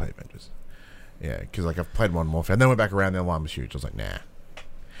Warfare. I was playing Avengers. Yeah, because like I've played Modern Warfare, and then went back around. The line was huge. I was like, nah.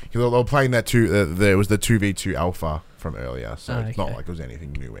 Because they were playing that there was the 2v2 alpha from earlier, so it's not like it was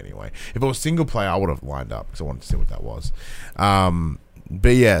anything new anyway. If it was single player, I would have lined up because I wanted to see what that was.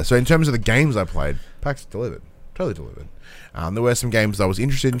 But yeah, so in terms of the games I played, PAX totally delivered. There were some games that I was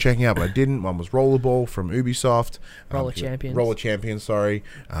interested in checking out, but I didn't. One was Rollerball from Ubisoft. Roller Champions, sorry.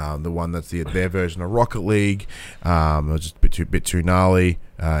 The one that's their version of Rocket League. It was just a bit too gnarly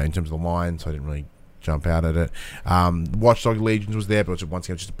in terms of the line, so I didn't really jump out at it. Watch Dogs Legions was there, but once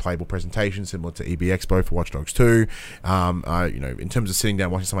again, just a playable presentation similar to EB Expo for Watch Dogs 2. In terms of sitting down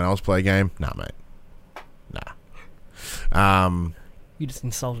watching someone else play a game, nah, mate. Nah. You just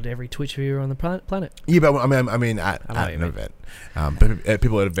insulted every Twitch viewer on the planet. Yeah, but I mean at an event.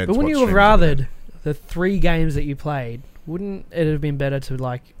 People at events. But wouldn't you have rathered the 3 games that you played? Wouldn't it have been better to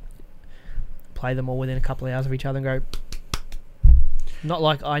like play them all within a couple of hours of each other and go? Not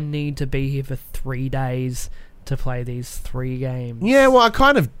like I need to be here for 3 days to play these 3 games. Yeah, I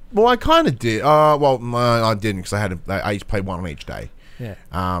kind of did. I didn't because I each played one on each day. Yeah.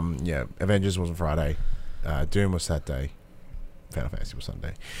 Avengers was on Friday. Doom was Saturday. Final Fantasy was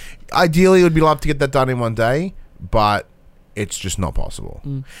Sunday. Ideally, it would be love to get that done in one day, but it's just not possible.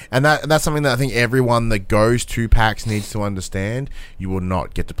 And that's something that I think everyone that goes to PAX needs to understand. You will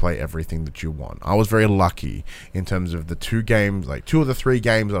not get to play everything that you want. I was very lucky in terms of the 2 games, like 2 of the 3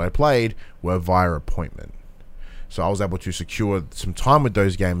 games that I played were via appointment. So I was able to secure some time with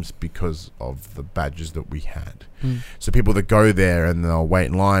those games because of the badges that we had. So people that go there and they'll wait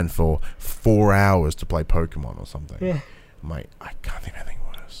in line for 4 hours to play Pokemon or something. Yeah. Mate, I can't think of anything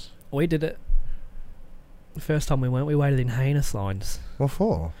worse. We did it. The first time we went, we waited in heinous lines. What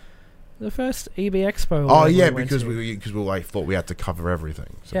for? The first EB Expo. Oh yeah, because we like thought we had to cover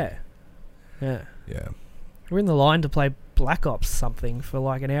everything. So. Yeah. We're in the line to play Black Ops something for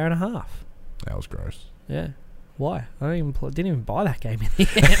like an hour and a half. That was gross. Yeah. Why? I didn't even buy that game in the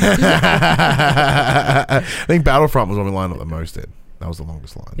end. I think Battlefront was when we lined up the most in. That was the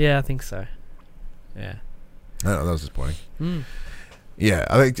longest line. Yeah, I think so. Yeah. That was disappointing. Yeah,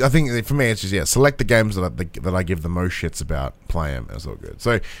 I think for me it's just select the games that I give the most shits about, play them. It's all good.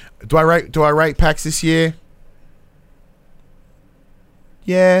 So, do I rate PAX this year?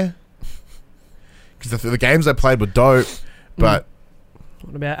 Yeah, because the games I played were dope, but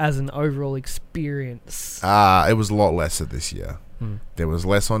what about as an overall experience? It was a lot lesser this year. There was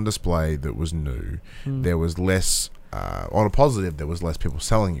less on display that was new. There was less on a positive. There was less people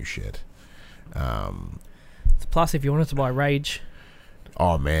selling you shit. Plus, if you wanted to buy Rage.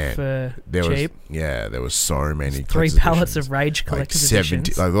 Oh man, for there cheap. There was so many. 3 pallets of Rage collector's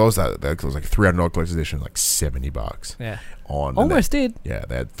editions. Like those, that was like $300 collector's edition, like $70. Yeah, almost did. Yeah,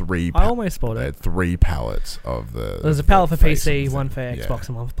 they had 3. I almost bought it. They had 3 pallets of the. There was a pallet for PC, one for Xbox,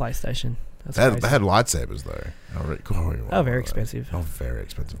 and one for PlayStation. They had lightsabers though. Very expensive. Very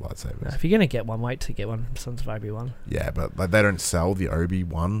expensive lightsabers. No, if you're gonna get one, wait to get one from Sons of Obi-Wan. Yeah, but like they don't sell the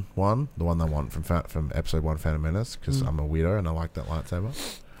Obi-Wan one, the one they want from Episode 1 Phantom Menace, because I'm a weirdo and I like that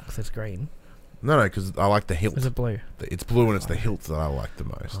lightsaber. Because it's green. No, because I like the hilt. Is it blue? It's blue, and it's the hilt that I like the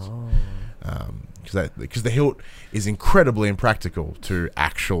most. Because the hilt is incredibly impractical to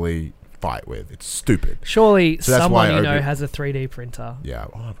actually fight with. It's stupid. Surely someone you know has a 3D printer. Yeah.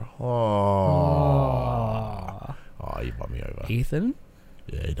 You bought me over. Ethan?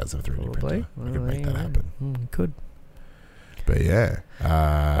 Yeah, he does have a 3D Probably. printer. I could make that happen. Could. But yeah.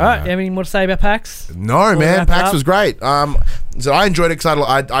 Alright, you have any more to say about PAX? No, man. PAX was great. So I enjoyed it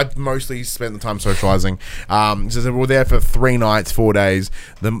because I mostly spent the time socializing. So we were there for 3 nights, 4 days.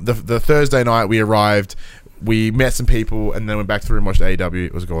 The Thursday night we arrived. We met some people and then went back through and watched AEW.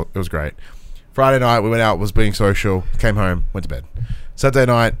 It was great. Friday night we went out, was being social, came home, went to bed. Saturday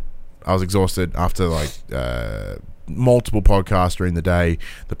night I was exhausted after multiple podcasts during the day,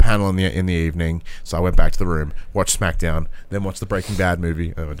 the panel in the evening. So I went back to the room, watched SmackDown, then watched the Breaking Bad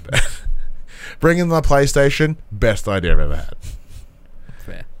movie, and went to bed. Bringing the PlayStation, best idea I've ever had.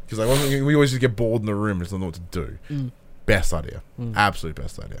 Fair. Because we always just get bored in the room and just don't know what to do. Best idea. Absolute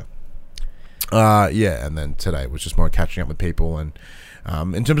best idea. And then today was just more catching up with people, and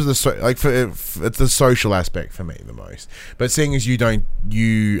in terms of it's the social aspect for me the most. But seeing as you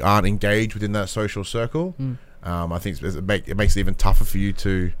aren't engaged within that social circle, I think it makes it even tougher for you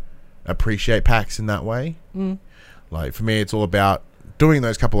to appreciate PAX in that way. Like for me, it's all about doing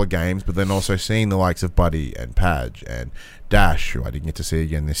those couple of games, but then also seeing the likes of Buddy and Padge and Dash, who I didn't get to see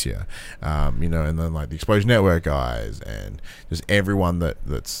again this year, and then like the Explosion Network guys and just everyone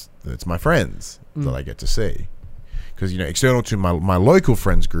that's my friends that I get to see. Because external to my local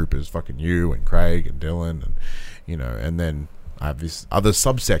friends group is fucking you and Craig and Dylan, and and then I have this other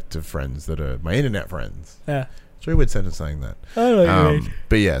subsect of friends that are my internet friends. Yeah, it's a very weird sentence saying that. I know what you mean.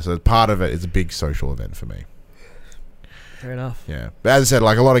 But yeah, so part of it is a big social event for me. Fair enough. Yeah, but as I said,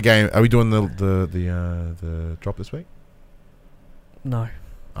 like a lot of games. Are we doing the drop this week? No,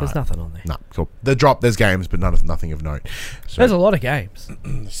 there's nothing on there. No, cool. The drop, there's games, but nothing of note. So, there's a lot of games.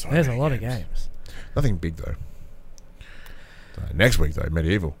 There's a lot of games. Nothing big though. Next week though,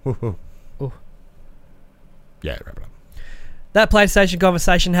 Medieval. Ooh. Yeah, wrap it up. That PlayStation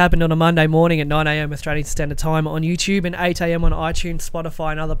conversation happened on a Monday morning at 9 a.m. Australian Standard Time on YouTube and 8 a.m. on iTunes, Spotify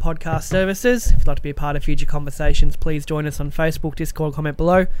and other podcast services. If you'd like to be a part of future conversations, please join us on Facebook, Discord, comment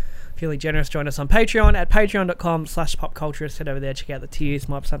below. Feeling generous, join us on Patreon at patreon.com/popculturist. Head over there, check out the tiers.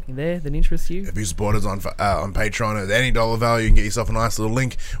 Might be something there that interests you. If you support us on Patreon at any dollar value, you can get yourself a nice little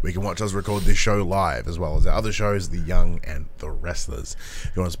link where you can watch us record this show live, as well as our other shows, The Young and The Wrestlers.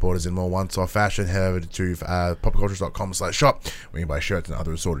 If you want to support us in more once-off fashion, head over to popculturist.com/shop, where you can buy shirts and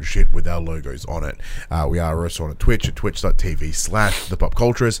other assorted shit with our logos on it. We are also on Twitch at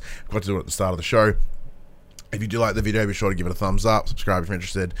twitch.tv/thepopculturist. Forgot to do it at the start of the show. If you do like the video, be sure to give it a thumbs up, subscribe if you're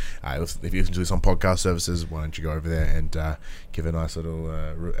interested. If you listen to this on podcast services, why don't you go over there and give a nice little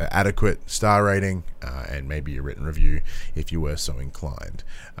adequate star rating and maybe a written review if you were so inclined.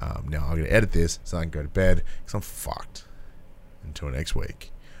 Now, I'm going to edit this so I can go to bed because I'm fucked. Until next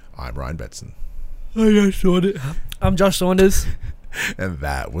week, I'm Ryan Betson. I'm Josh Saunders. And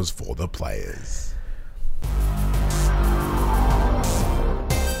that was For the Players.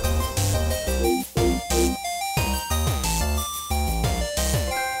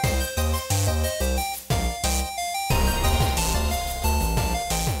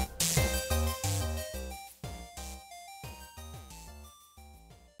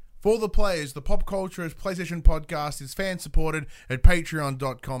 For the Players, the Pop Culturist PlayStation podcast is fan-supported at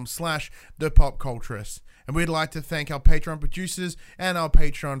patreon.com/thepopculturist. And we'd like to thank our Patreon producers and our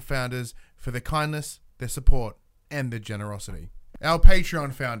Patreon founders for their kindness, their support, and their generosity. Our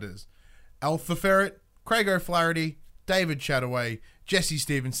Patreon founders: Alpha Ferret, Craig O'Flaherty, David Chataway, Jesse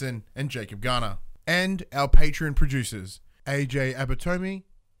Stevenson, and Jacob Garner. And our Patreon producers: AJ Abatomi,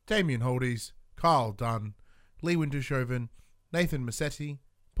 Damien Holdies, Kyle Dunn, Lee Wintershoven, Nathan Massetti,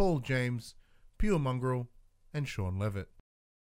 Paul James, Pure Mongrel, and Sean Levitt.